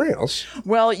 William. Chris.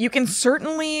 Well, you can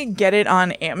certainly get it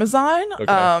on Amazon.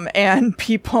 Okay. And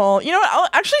people, I'll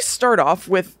actually start off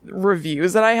with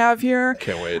reviews that I have here.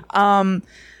 Can't wait.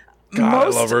 God, I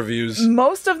love reviews.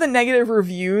 Most of the negative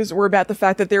reviews were about the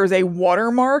fact that there is a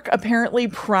watermark apparently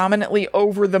prominently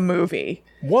over the movie.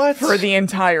 What? For the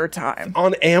entire time.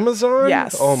 On Amazon?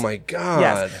 Yes. Oh my God.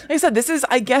 Yes. Like I said, this is,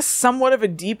 I guess, somewhat of a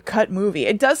deep cut movie.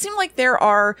 It does seem like there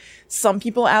are some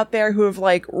people out there who have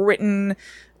written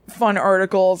fun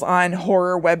articles on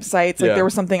horror websites. There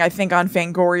was something I think on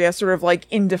Fangoria sort of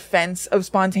in defense of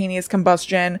spontaneous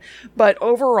combustion. But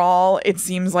overall, it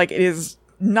seems like it is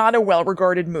not a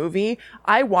well-regarded movie.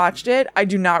 I watched it. I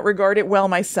do not regard it well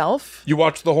myself. You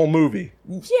watched the whole movie?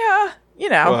 Yeah.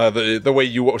 The way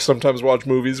you sometimes watch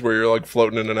movies where you're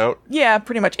floating in and out? Yeah,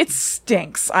 pretty much. It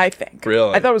stinks, I think.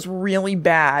 Really? I thought it was really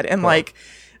bad. And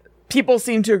people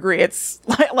seem to agree. It's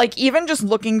even just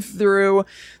looking through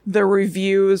the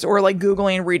reviews or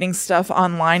Googling, reading stuff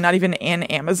online, not even in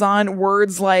Amazon,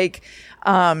 words like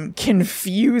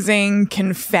confusing,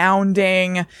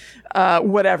 confounding,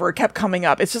 whatever kept coming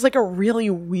up. It's just a really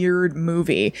weird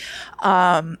movie.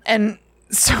 And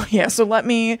So let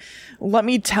me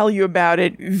tell you about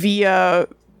it via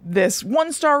this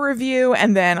 1-star review,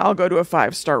 and then I'll go to a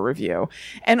 5-star review.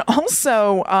 And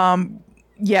also,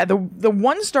 the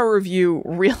 1-star review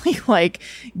really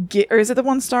or is it the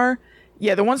 1-star?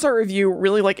 Yeah, the 1-star review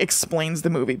really explains the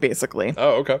movie basically.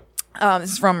 Oh, okay.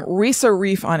 This is from Risa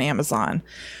Reef on Amazon.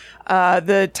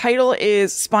 The title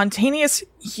is Spontaneous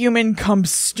Human Come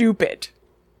Stupid.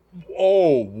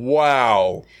 Oh,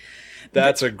 wow.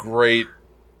 That's a great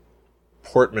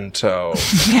portmanteau.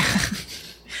 Yeah.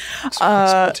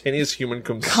 Spontaneous human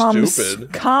come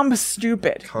stupid. Come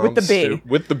stupid. With the B.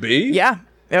 With the B? Yeah.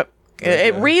 Yep. Okay.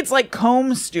 It reads like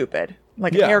comb stupid.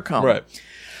 Like a hair comb. Right.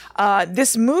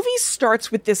 This movie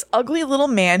starts with this ugly little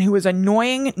man who is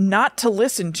annoying not to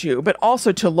listen to, but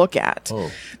also to look at. Oh.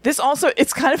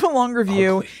 It's kind of a long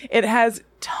review. Ugly. It has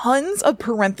tons of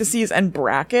parentheses and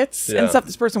brackets and stuff.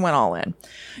 This person went all in.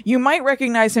 You might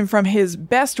recognize him from his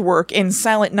best work in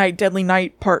Silent Night, Deadly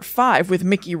Night Part 5 with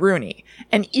Mickey Rooney,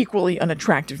 an equally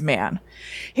unattractive man.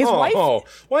 His wife... Oh,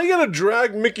 why you gotta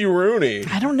drag Mickey Rooney?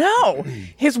 I don't know.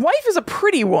 His wife is a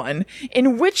pretty one,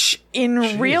 in which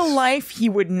in real life he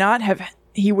would not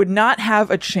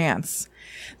have a chance.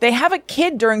 They have a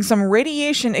kid during some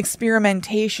radiation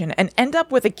experimentation and end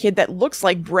up with a kid that looks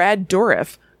like Brad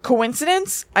Dourif.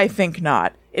 Coincidence? I think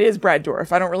not. It is Brad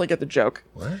Dourif. I don't really get the joke.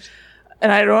 What?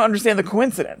 And I don't understand the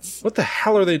coincidence. What the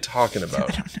hell are they talking about?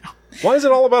 I don't know. Why is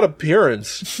it all about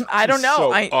appearance? I don't know.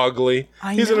 So ugly.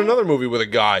 He's in another movie with a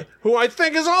guy who I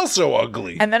think is also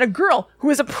ugly. And then a girl who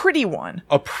is a pretty one.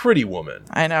 A pretty woman.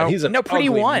 I know. And he's an pretty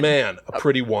ugly one. man. A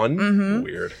pretty one? Mm-hmm.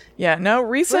 Weird. Yeah, no,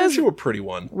 Why aren't you a pretty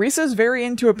one? Risa's very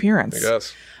into appearance. I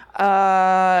guess.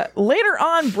 Later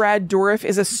on, Brad Dourif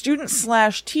is a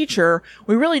student/teacher.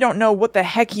 We really don't know what the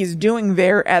heck he's doing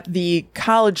there at the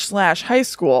college/high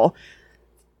school.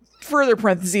 Further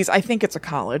parentheses, I think it's a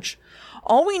college.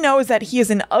 All we know is that he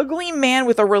is an ugly man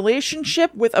with a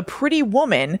relationship with a pretty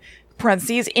woman,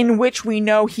 parentheses, in which we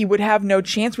know he would have no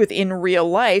chance with in real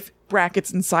life,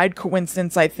 brackets inside,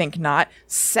 coincidence, I think not.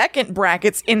 Second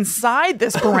brackets inside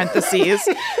this parentheses,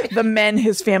 the men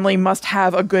his family must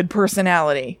have a good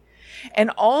personality. And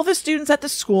all the students at the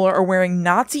school are wearing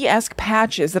Nazi-esque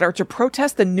patches that are to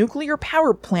protest the nuclear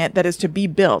power plant that is to be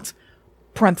built.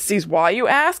 Parentheses, why, you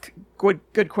ask?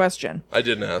 Good question. I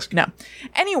didn't ask. No.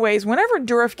 Anyways, whenever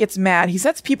Dourif gets mad, he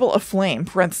sets people aflame,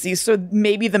 parentheses, so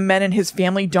maybe the men in his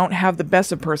family don't have the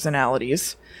best of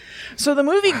personalities. So the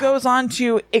movie goes on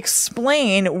to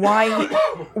explain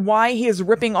why he is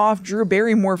ripping off Drew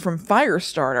Barrymore from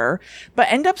Firestarter,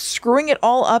 but end up screwing it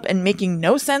all up and making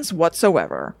no sense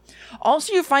whatsoever.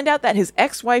 Also, you find out that his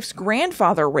ex-wife's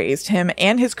grandfather raised him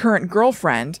and his current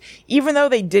girlfriend, even though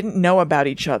they didn't know about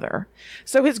each other.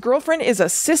 So his girlfriend is a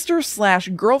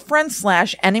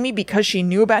sister/girlfriend/enemy because she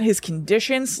knew about his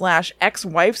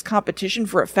condition/ex-wife's competition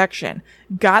for affection.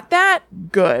 Got that?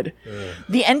 Good.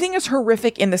 The ending is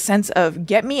horrific in the sense of,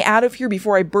 get me out of here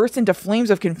before I burst into flames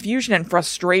of confusion and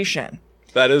frustration.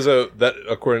 That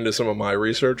according to some of my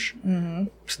research,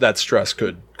 that stress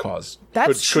could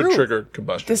trigger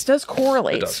combustion. This does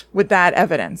correlate with that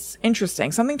evidence.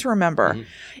 Interesting. Something to remember. Mm-hmm.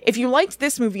 If you liked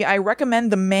this movie, I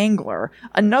recommend The Mangler,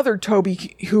 another Tobe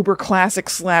Hooper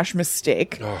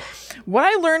classic/mistake. Oh. What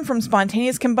I learned from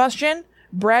Spontaneous Combustion,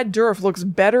 Brad Dourif looks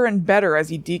better and better as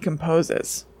he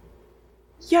decomposes.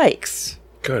 Yikes.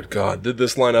 Good God. Did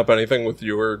this line up anything with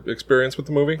your experience with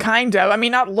the movie? Kind of. I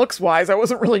mean, not looks-wise. I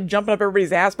wasn't really jumping up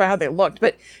everybody's ass by how they looked,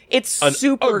 but it's an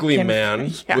super... ugly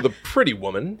man with a pretty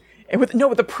woman. With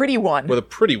a pretty one. With a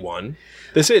pretty one.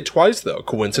 They say it twice, though.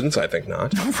 Coincidence? I think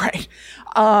not. Right.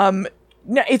 No,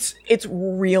 it's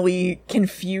really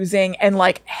confusing and,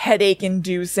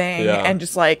 headache-inducing and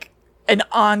just, an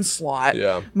onslaught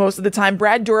most of the time.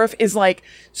 Brad Dourif is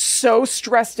so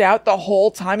stressed out the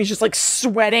whole time. He's just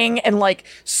sweating and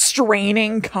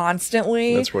straining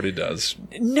constantly. That's what he does.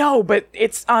 No, but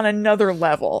it's on another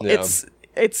level. Yeah.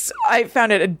 I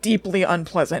found it a deeply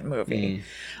unpleasant movie.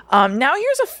 Now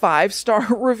here's a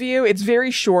 5-star review. It's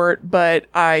very short, but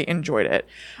I enjoyed it.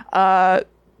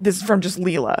 This is from just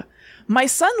Leela. My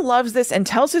son loves this and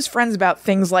tells his friends about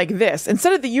things like this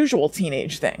instead of the usual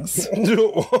teenage things.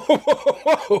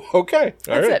 Okay.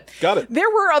 That's it. Got it. There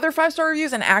were other 5-star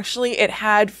reviews, and actually it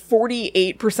had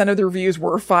 48% of the reviews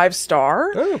were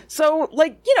 5-star. Oh. So,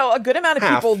 a good amount of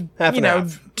people,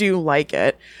 do like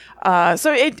it.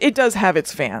 So it does have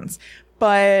its fans.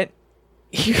 But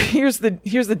here's the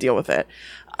deal with it.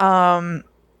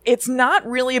 it's not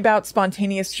really about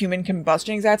spontaneous human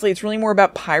combustion exactly. It's really more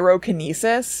about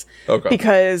pyrokinesis. Okay.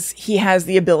 Because he has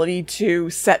the ability to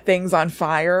set things on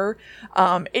fire.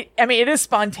 It is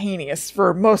spontaneous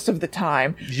for most of the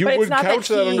time. You would couch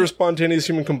that under spontaneous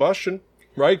human combustion,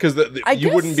 right? Because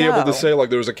you wouldn't be able to say, like,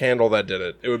 there was a candle that did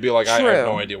it. It would be like, I have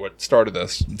no idea what started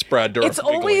this. It's Brad Dourif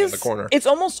giggling in the corner. It's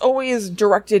almost always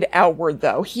directed outward,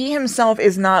 though. He himself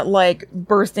is not, like,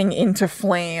 bursting into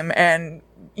flame and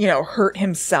hurt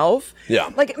himself. Yeah.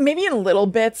 Like, maybe in little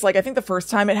bits. Like, I think the first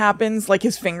time it happens, like,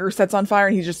 his finger sets on fire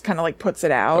and he just kind of, like, puts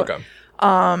it out. Okay.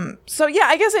 So yeah,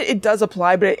 I guess it does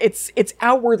apply, but it's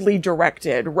outwardly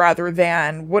directed rather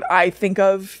than what I think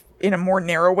of in a more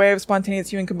narrow way of spontaneous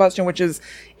human combustion, which is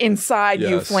inside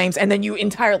you flames and then you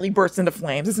entirely burst into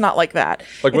flames. It's not like that.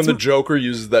 Like when the Joker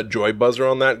uses that joy buzzer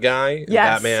on that guy in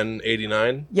Batman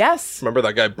 89. Yes. Remember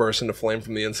that guy burst into flame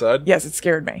from the inside? Yes, it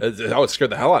scared me. It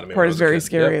scared the hell out of me. It was very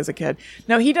scary as a kid.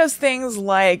 No, he does things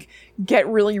like get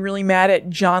really, really mad at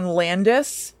John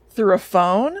Landis through a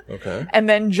phone. Okay. And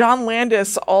then John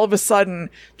Landis all of a sudden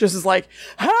just is like,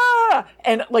 ha!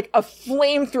 And like a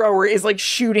flamethrower is like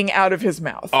shooting out of his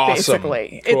mouth,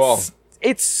 basically. Cool.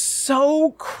 It's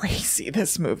so crazy,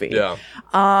 this movie. Yeah.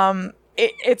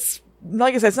 It's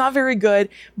like I said, it's not very good.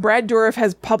 Brad Dourif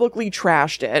has publicly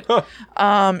trashed it.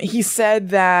 Huh. He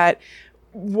said that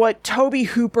what Toby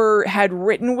Hooper had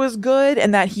written was good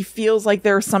and that he feels like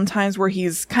there are some times where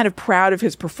he's kind of proud of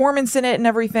his performance in it and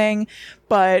everything.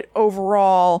 But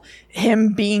overall,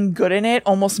 him being good in it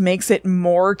almost makes it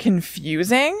more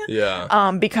confusing.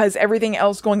 Yeah. Because everything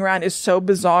else going around is so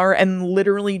bizarre and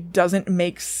literally doesn't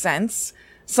make sense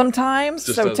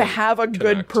sometimes. So to have a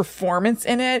good performance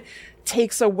in it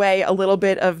takes away a little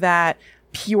bit of that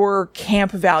pure camp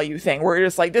value thing where you're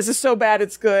just like, this is so bad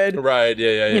it's good, right?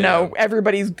 Yeah.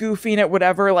 Everybody's goofing it,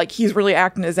 whatever, like he's really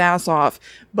acting his ass off,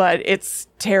 but it's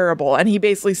terrible. And he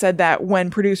basically said that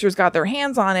when producers got their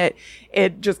hands on it,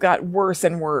 it just got worse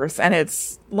and worse, and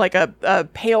it's like a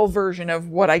pale version of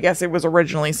what I guess it was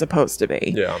originally supposed to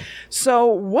be. Yeah. So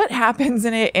what happens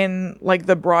in it in like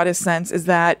the broadest sense is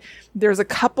that there's a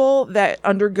couple that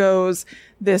undergoes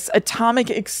this atomic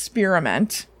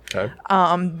experiment. Okay.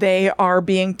 They are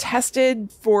being tested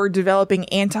for developing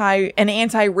an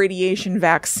anti-radiation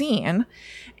vaccine.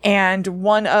 And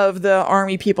one of the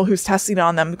army people who's testing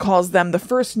on them calls them the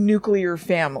first nuclear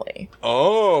family.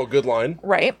 Oh, good line.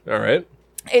 Right. All right.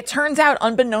 It turns out,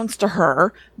 unbeknownst to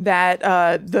her, that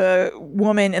the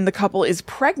woman in the couple is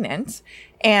pregnant.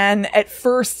 And at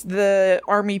first, the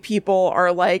army people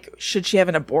are like, should she have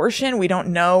an abortion? We don't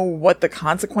know what the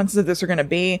consequences of this are going to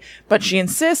be. But she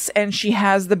insists, and she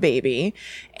has the baby.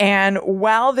 And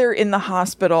while they're in the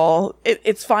hospital,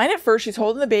 it's fine at first. She's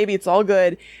holding the baby. It's all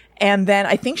good. And then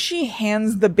I think she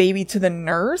hands the baby to the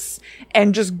nurse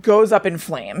and just goes up in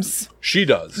flames. She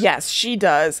does. Yes, she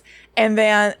does. And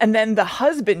then the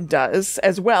husband does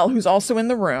as well, who's also in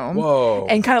the room. Whoa.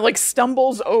 And kind of like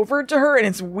stumbles over to her, and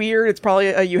it's weird. It's probably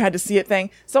a you had to see it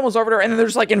thing. Stumbles over to her, and then they're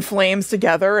just like in flames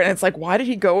together. And it's like, why did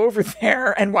he go over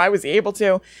there? And why was he able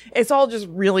to? It's all just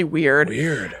really weird.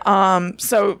 Weird.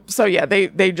 So yeah,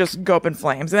 they just go up in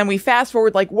flames. And then we fast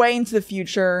forward like way into the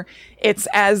future. It's,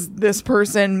 as this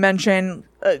person mentioned,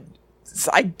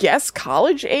 I guess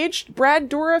college-aged Brad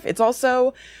Dourif.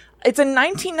 It's a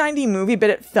 1990 movie,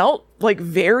 but it felt like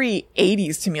very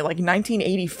 80s to me, like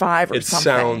 1985 or something. It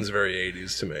sounds very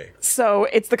 80s to me. So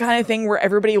it's the kind of thing where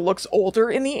everybody looks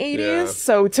older in the 80s. Yeah.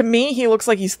 So to me, he looks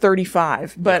like he's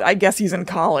 35, but I guess he's in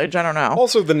college. I don't know.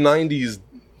 Also, the 90s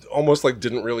almost like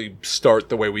didn't really start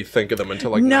the way we think of them until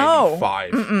like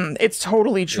 95. It's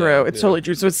totally true. Totally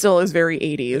true. So it still is very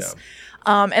 80s. Yeah.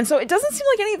 And so it doesn't seem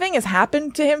like anything has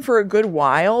happened to him for a good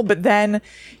while, but then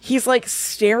he's like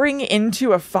staring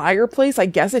into a fireplace, I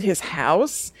guess at his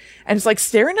house, and it's like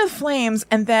staring into the flames,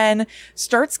 and then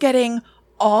starts getting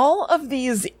all of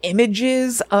these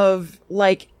images of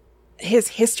like his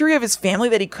history of his family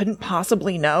that he couldn't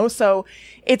possibly know. So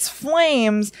it's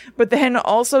flames, but then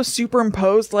also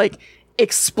superimposed like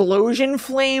explosion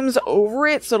flames over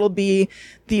it, so it'll be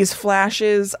these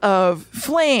flashes of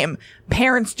flame,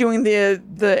 parents doing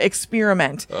the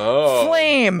experiment,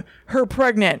 flame, her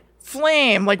pregnant,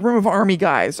 flame, like room of army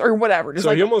guys or whatever. Just so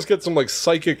like, he almost gets some like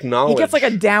psychic knowledge. He gets like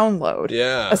a download,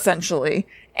 essentially,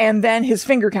 and then his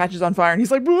finger catches on fire and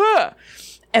he's like, "Bleh!"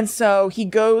 And so he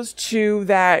goes to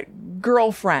that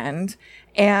girlfriend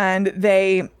and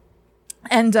they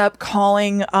end up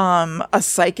calling a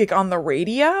psychic on the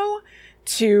radio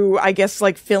to, I guess,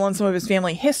 like fill in some of his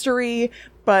family history,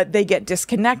 but they get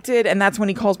disconnected. And that's when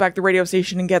he calls back the radio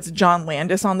station and gets John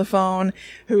Landis on the phone,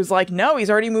 who's like, no, he's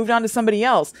already moved on to somebody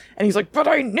else. And he's like, but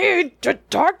I need to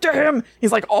talk to him.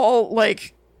 He's like all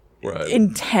like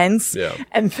intense. Yeah.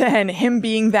 And then him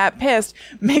being that pissed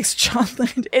makes John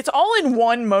Landis, it's all in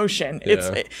one motion.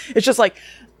 Yeah. It's just like,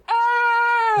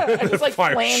 and just like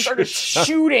flames are just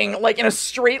shooting like in a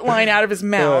straight line out of his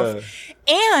mouth.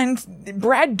 And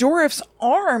Brad Dourif's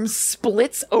arm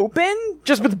splits open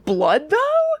just with blood,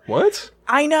 though. What?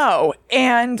 I know.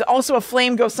 And also a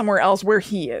flame goes somewhere else where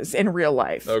he is in real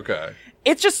life. Okay.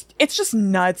 It's just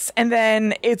nuts. And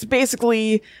then it's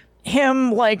basically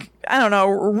him, like, I don't know,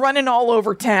 running all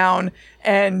over town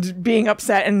and being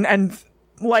upset and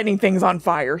lighting things on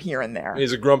fire here and there.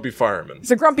 He's a grumpy fireman.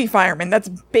 He's a grumpy fireman. That's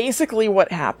basically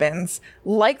what happens.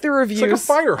 Like the reviews. It's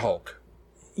like a fire Hulk.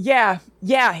 Yeah,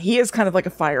 he is kind of like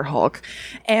a fire Hulk.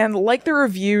 And like the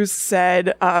reviews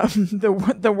said,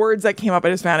 the words that came up, I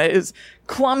just found it, is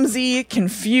clumsy,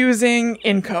 confusing,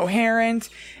 incoherent.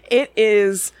 It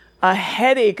is a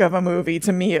headache of a movie,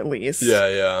 to me at least.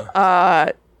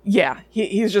 Yeah.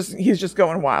 He's just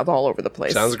going wild all over the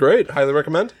place. Sounds great. Highly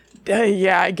recommend.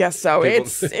 Yeah, I guess so.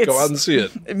 It's go out and see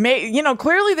it.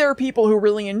 Clearly there are people who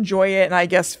really enjoy it, and I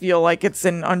guess feel like it's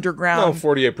an underground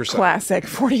 48% classic,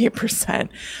 48%.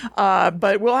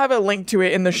 But we'll have a link to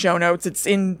it in the show notes. It's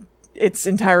in its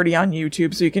entirety on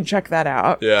YouTube, so you can check that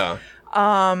out. Yeah.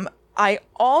 I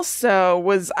also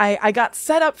I got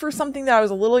set up for something that I was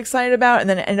a little excited about, and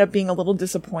then it ended up being a little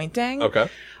disappointing. Okay.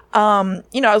 I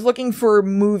was looking for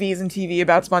movies and TV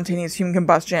about spontaneous human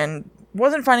combustion.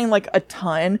 Wasn't finding like a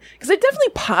ton, because it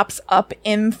definitely pops up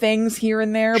in things here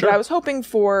and there, Sure. but I was hoping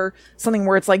for something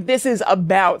where it's like, this is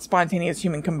about spontaneous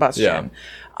human combustion.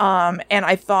 And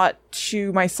I thought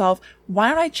to myself, why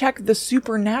don't I check the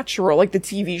Supernatural, like the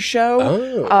TV show,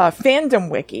 fandom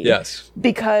wiki? Yes.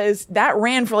 Because that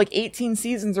ran for like 18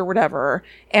 seasons or whatever,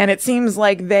 and it seems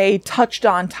like they touched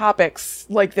on topics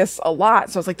like this a lot.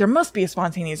 So I was like, there must be a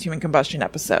spontaneous human combustion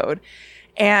episode.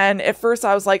 And at first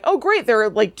I was like, oh great, there are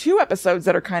like 2 episodes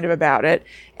that are kind of about it.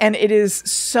 And it is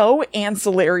so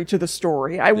ancillary to the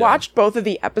story. I watched both of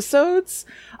the episodes,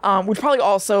 which probably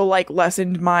also like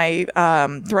lessened my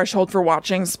threshold for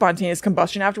watching spontaneous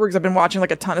combustion afterwards. I've been watching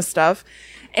like a ton of stuff.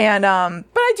 And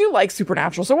but I do like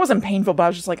Supernatural, so it wasn't painful, but I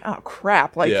was just like, oh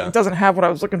crap, like it doesn't have what I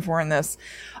was looking for in this.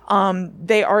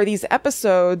 They are these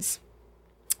episodes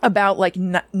about like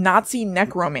Nazi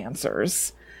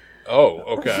necromancers.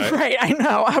 Oh, okay. Right, I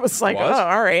know. I was like, What? oh,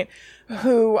 all right.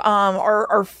 Who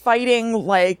are fighting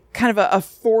like kind of a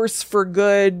force for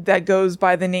good that goes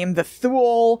by the name the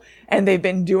Thule, and they've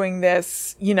been doing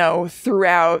this,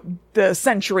 throughout the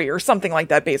century or something like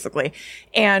that, basically.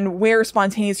 And where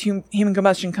spontaneous human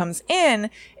combustion comes in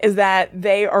is that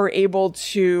they are able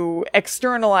to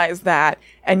externalize that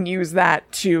and use that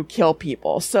to kill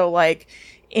people. So like,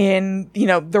 in,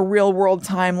 the real world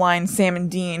timeline, Sam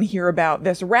and Dean hear about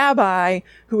this rabbi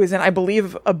who is in, I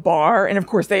believe, a bar. And of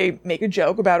course they make a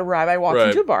joke about a rabbi walking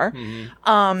into a bar.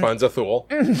 Mm-hmm. Finds a Thule.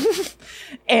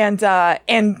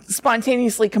 and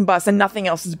spontaneously combusts and nothing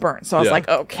else is burnt. So I was like,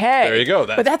 okay. There you go.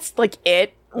 But that's like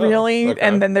it, really. Okay.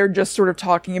 And then they're just sort of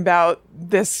talking about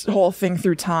this whole thing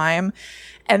through time.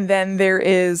 And then there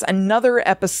is another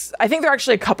episode. I think there are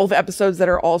actually a couple of episodes that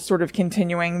are all sort of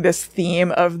continuing this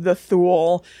theme of the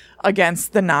Thule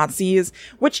against the Nazis,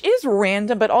 which is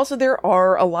random, but also there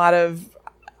are a lot of,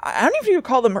 I don't know if you would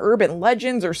call them urban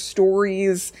legends or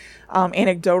stories,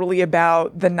 anecdotally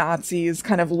about the Nazis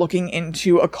kind of looking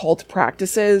into occult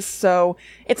practices. So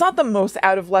it's not the most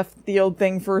out of left field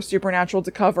thing for Supernatural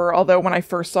to cover. Although when I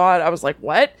first saw it, I was like,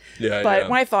 what? But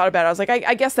when I thought about it, I was like,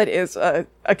 I guess that is a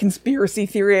conspiracy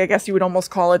theory. I guess you would almost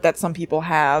call it, that some people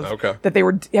have. Okay. That they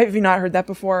were, have you not heard that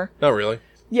before? Not really.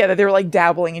 Yeah, that they were like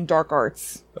dabbling in dark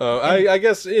arts. I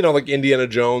guess, like Indiana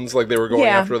Jones, like they were going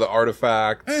after the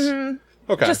artifacts. Mm-hmm.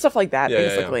 Okay. Just stuff like that,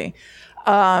 basically.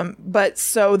 But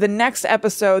so the next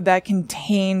episode that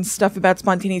contains stuff about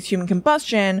spontaneous human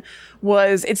combustion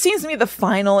was, it seems to me, the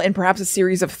final in perhaps a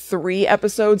series of 3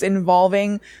 episodes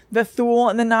involving the Thule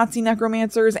and the Nazi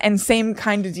necromancers, and same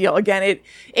kind of deal. Again,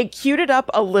 it queued it up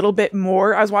a little bit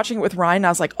more. I was watching it with Ryan and I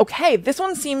was like, okay, this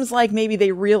one seems like maybe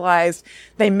they realized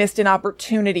they missed an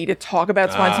opportunity to talk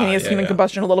about spontaneous human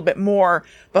combustion a little bit more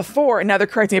before, and now they're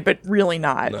correcting it, but really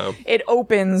not. No. It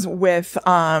opens with,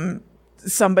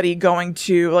 somebody going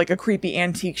to like a creepy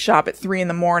antique shop at 3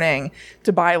 a.m.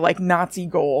 to buy like Nazi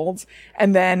gold,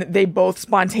 and then they both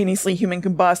spontaneously human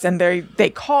combust, and they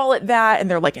call it that, and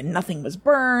they're like, and nothing was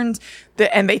burned.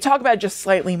 And they talk about it just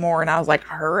slightly more, and I was like,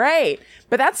 all right.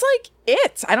 But that's like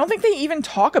it. I don't think they even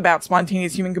talk about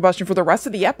spontaneous human combustion for the rest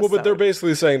of the episode. Well, but they're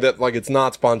basically saying that, like, it's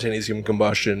not spontaneous human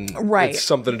combustion. Right. It's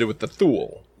something to do with the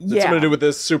Thule. It's Yeah. something to do with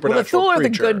this supernatural Well, the Thule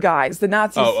creature. are the good guys. The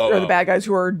Nazis are the oh. bad guys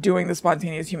who are doing the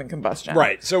spontaneous human combustion.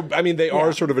 Right. So, I mean, they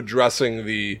are sort of addressing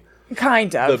the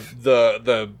Kind of.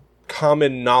 the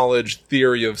common knowledge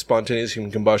theory of spontaneous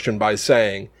human combustion by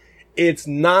saying it's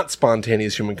not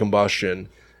spontaneous human combustion.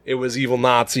 It was evil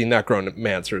Nazi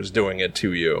necromancers doing it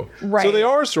to you. Right. So they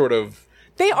are sort of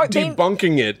They are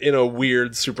debunking it in a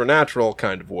weird supernatural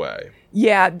kind of way.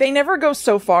 Yeah, they never go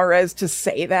so far as to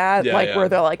say that, where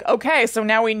they're like, okay, so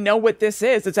now we know what this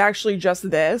is. It's actually just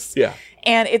this. Yeah.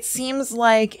 And it seems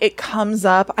like it comes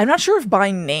up, I'm not sure if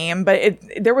by name, but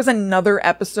there was another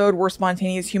episode where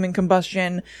spontaneous human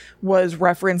combustion was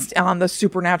referenced on the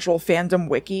Supernatural fandom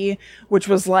wiki, which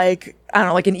was like, I don't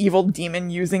know, like an evil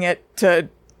demon using it to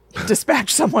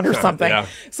dispatch someone or something. Yeah.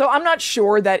 So I'm not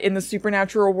sure that in the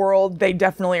supernatural world, they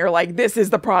definitely are like, this is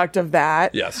the product of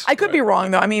that. Yes. I could be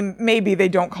wrong though. I mean, maybe they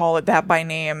don't call it that by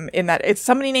name in that it's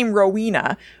somebody named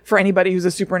Rowena for anybody who's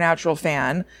a supernatural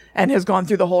fan and has gone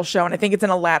through the whole show. And I think it's in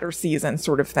a latter season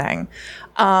sort of thing.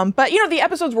 But the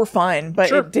episodes were fun,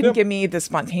 but it didn't give me the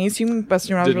spontaneous human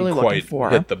combustion I was really looking for.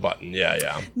 Hit the button.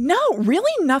 Yeah. No,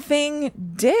 really nothing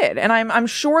did. And I'm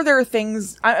sure there are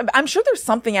things, I'm sure there's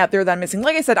something out there that I'm missing.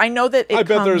 Like I said, I know that I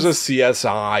bet there's a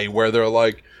CSI where they're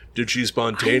like, did she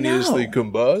spontaneously I know.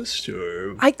 combust?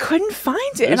 Or I couldn't find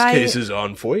it. this and case is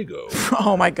on fuego.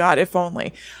 Oh my God, if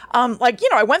only.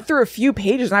 I went through a few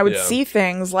pages and I would see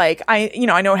things like, I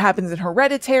know it happens in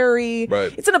Hereditary.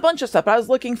 Right. It's in a bunch of stuff, but I was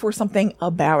looking for something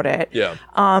about it. Yeah.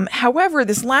 However,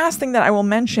 this last thing that I will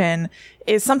mention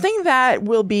is something that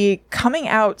will be coming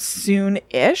out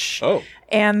soon-ish. Oh.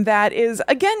 And that is,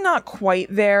 again, not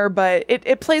quite there, but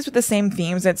it plays with the same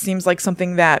themes. It seems like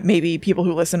something that maybe people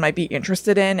who listen might be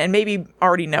interested in and maybe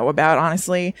already know about,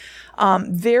 honestly.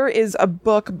 There is a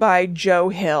book by Joe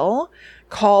Hill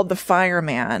called The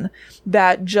Fireman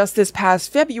that just this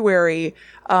past February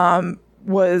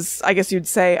was, I guess you'd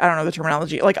say, I don't know the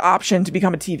terminology, like optioned to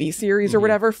become a TV series or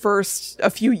whatever. First, a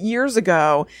few years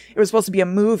ago, it was supposed to be a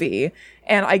movie.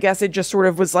 And I guess it just sort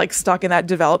of was like stuck in that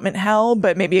development hell,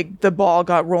 but maybe the ball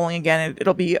got rolling again and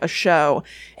it'll be a show.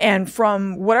 And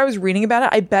from what I was reading about it,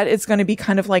 I bet it's going to be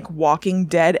kind of like Walking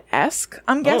Dead-esque,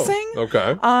 I'm guessing.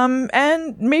 Okay.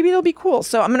 And maybe it'll be cool.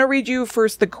 So I'm going to read you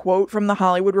first the quote from the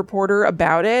Hollywood Reporter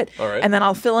about it. All right. And then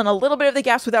I'll fill in a little bit of the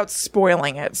gaps without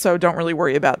spoiling it. So don't really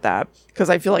worry about that because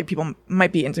I feel like people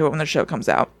might be into it when the show comes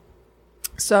out.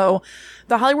 So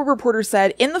the Hollywood Reporter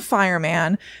said, in The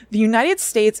Fireman, the United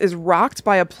States is rocked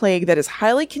by a plague that is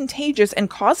highly contagious and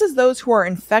causes those who are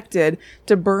infected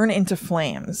to burn into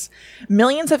flames.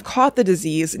 Millions have caught the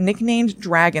disease, nicknamed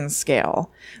Dragon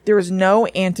Scale. There is no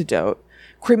antidote.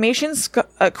 Cremation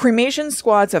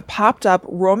squads have popped up,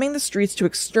 roaming the streets to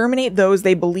exterminate those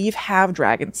they believe have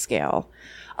Dragon Scale.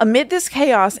 Amid this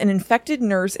chaos, an infected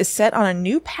nurse is set on a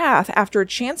new path after a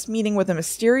chance meeting with a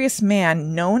mysterious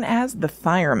man known as the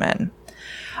Fireman.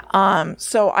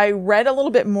 So I read a little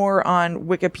bit more on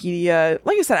Wikipedia.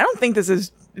 Like I said, I don't think this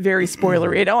is very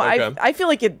spoilery. Okay. I feel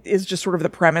like it is just sort of the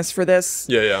premise for this.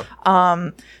 Yeah.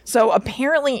 So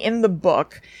apparently in the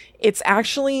book, it's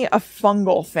actually a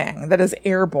fungal thing that is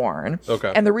airborne.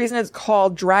 Okay. And the reason it's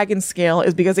called Dragon Scale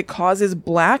is because it causes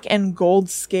black and gold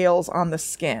scales on the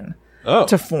skin.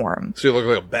 To form. So you look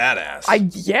like a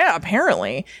badass. Yeah,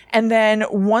 apparently. And then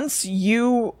once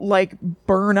you like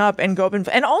burn up and go up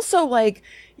and also like,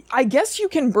 I guess you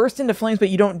can burst into flames, but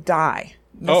you don't die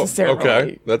necessarily. Oh,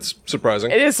 okay. That's surprising.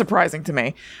 It is surprising to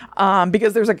me.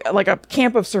 Because there's like a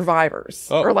camp of survivors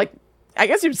or like, I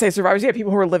guess you'd say survivors. Yeah,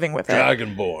 people who are living with it.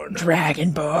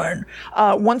 Dragonborn.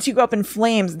 Once you go up in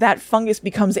flames, that fungus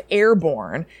becomes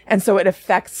airborne. And so it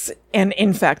affects and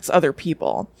infects other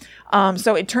people.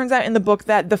 So it turns out in the book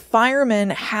that the fireman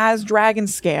has dragon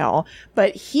scale,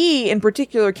 but he in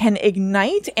particular can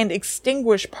ignite and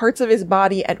extinguish parts of his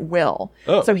body at will.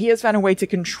 Oh. So he has found a way to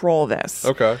control this.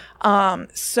 Okay.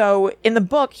 So in the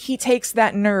book, he takes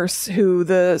that nurse who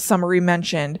the summary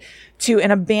mentioned to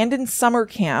an abandoned summer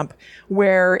camp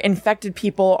where infected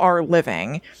people are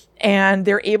living. And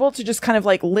they're able to just kind of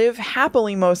like live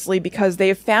happily mostly because they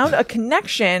have found a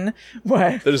connection.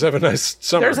 What? They just have a nice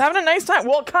summer. They're just having a nice time.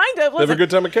 Well, kind of. They have a good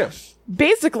time at camp.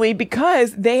 Basically,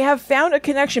 because they have found a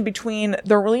connection between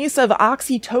the release of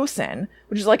oxytocin,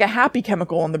 which is like a happy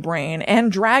chemical in the brain,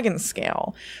 and dragon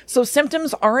scale. So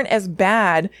symptoms aren't as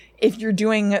bad if you're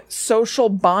doing social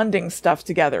bonding stuff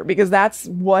together, because that's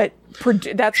what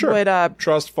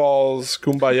Trust falls,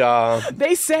 kumbaya.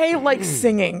 they say, like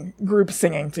singing, group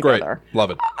singing together. Great.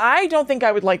 Love it. I don't think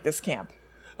I would like this camp.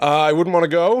 I wouldn't want to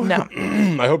go. No.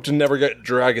 I hope to never get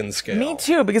dragon scale. Me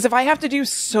too, because if I have to do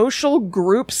social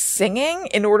group singing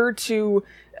in order to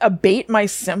abate my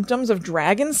symptoms of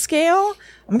dragon scale,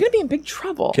 I'm going to be in big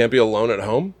trouble. Can't be alone at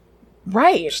home.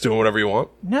 Right. Just doing whatever you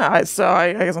want. No, so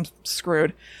I guess I'm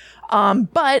screwed.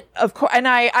 But of course, and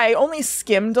I only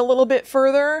skimmed a little bit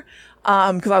further,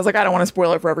 because I was like, I don't want to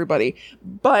spoil it for everybody.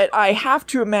 But I have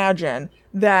to imagine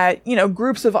that,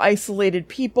 groups of isolated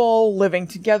people living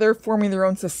together, forming their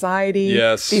own society.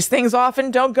 Yes. These things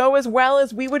often don't go as well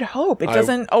as we would hope. It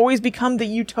doesn't always become the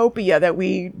utopia that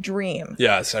we dream.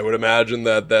 Yes, I would imagine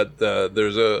that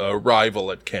there's a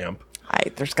rival at camp.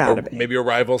 There's gotta be. Maybe a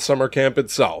rival summer camp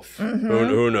itself. Mm-hmm.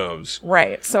 Who knows?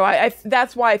 Right. So I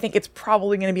that's why I think it's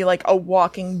probably going to be like a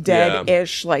Walking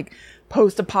Dead-ish, like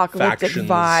post-apocalyptic Factions.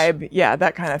 vibe. Yeah,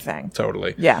 that kind of thing.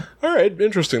 Totally. Yeah. All right.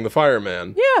 Interesting. The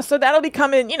Fireman. Yeah, so that'll be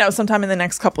coming, sometime in the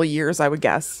next couple of years, I would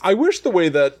guess. I wish the way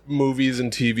that movies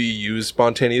and TV use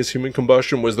spontaneous human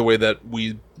combustion was the way that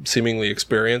we seemingly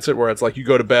experience it, where it's like you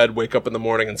go to bed, wake up in the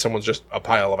morning, and someone's just a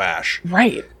pile of ash.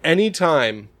 Right.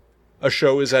 Anytime a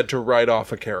show is had to write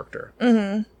off a character,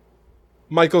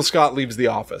 Michael Scott leaves the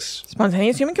office.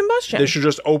 Spontaneous human combustion. They should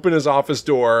just open his office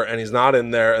door, and he's not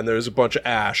in there, and there's a bunch of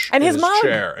ash and in his mug.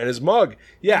 chair. And his mug.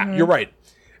 Yeah, you're right.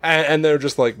 And they're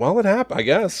just like, well, it happened, I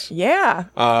guess. Yeah.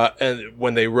 And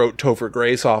when they wrote Topher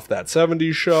Grace off that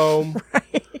 70s show.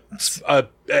 Right.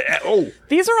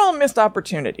 These are all missed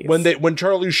opportunities. When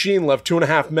Charlie Sheen left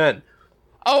 2.5 Men.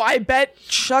 Oh, I bet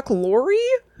Chuck Lorre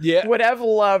would have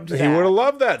loved that. He would have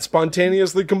loved that.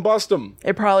 Spontaneously combust him.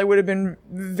 It probably would have been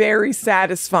very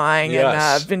satisfying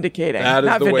and vindicating. That is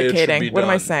Not the way it should vindicating. be What am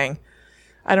I done. saying?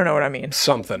 I don't know what I mean.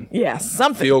 Something. Yeah,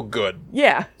 something. Feel good.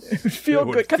 Yeah. Feel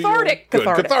good. Cathartic. Good.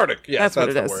 Cathartic. Yes, that's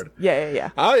what the it is. word. Yeah.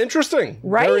 Interesting.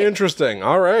 Right? Very interesting.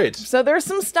 All right. So there's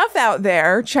some stuff out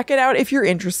there. Check it out if you're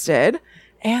interested.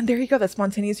 And there you go. That's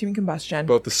spontaneous human combustion.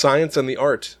 Both the science and the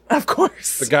art. Of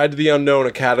course. The Guide to the Unknown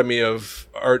Academy of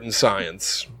Art and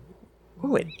Science.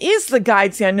 Ooh, it is the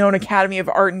Guide to the Unknown Academy of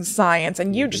Art and Science,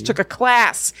 and you just took a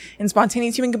class in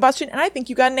spontaneous human combustion, and I think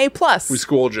you got an A+. We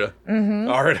schooled you.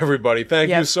 All right, everybody. Thank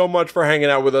you so much for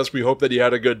hanging out with us. We hope that you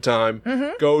had a good time.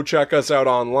 Go check us out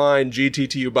online.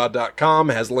 gttubod.com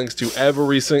has links to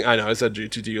every single... I know, I said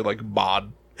GTTU like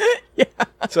bod. Yeah.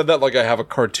 I said that like I have a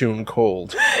cartoon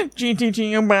cold.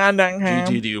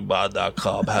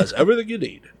 gttubod.com has everything you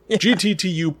need.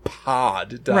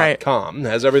 gttupod.com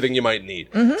has everything you might need.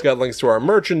 It's got links to our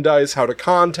merchandise, how to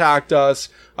contact us,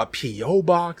 a P.O.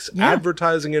 box,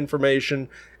 advertising information,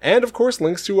 and of course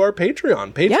links to our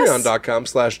Patreon,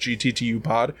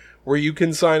 patreon.com/gttupod, where you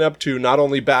can sign up to not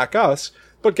only back us,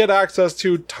 but get access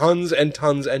to tons and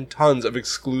tons and tons of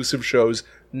exclusive shows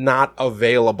not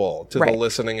available to the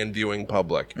listening and viewing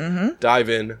public. Dive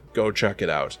in, go check it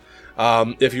out.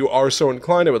 If you are so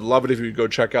inclined, I would love it if you would go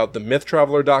check out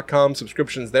themythtraveler.com.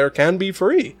 Subscriptions there can be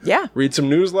free. Yeah. Read some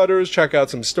newsletters, check out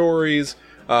some stories,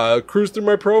 cruise through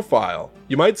my profile.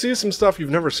 You might see some stuff you've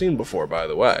never seen before, by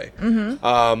the way.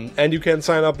 And you can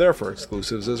sign up there for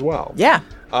exclusives as well. Yeah.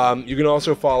 You can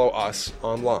also follow us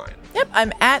online. Yep,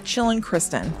 I'm at Chillin'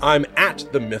 Kristen. I'm at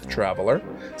The Myth Traveler.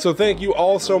 So thank you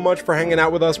all so much for hanging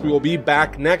out with us. We will be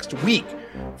back next week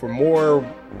for more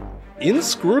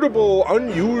inscrutable,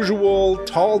 unusual,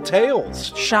 tall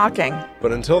tales. Shocking.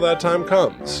 But until that time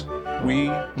comes, we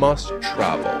must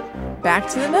travel. Back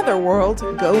to the netherworld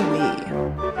go we.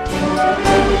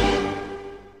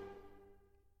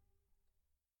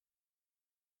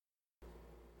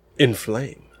 In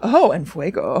flame. Oh, en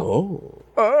fuego.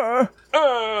 Oh.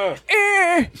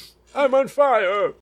 I'm on fire.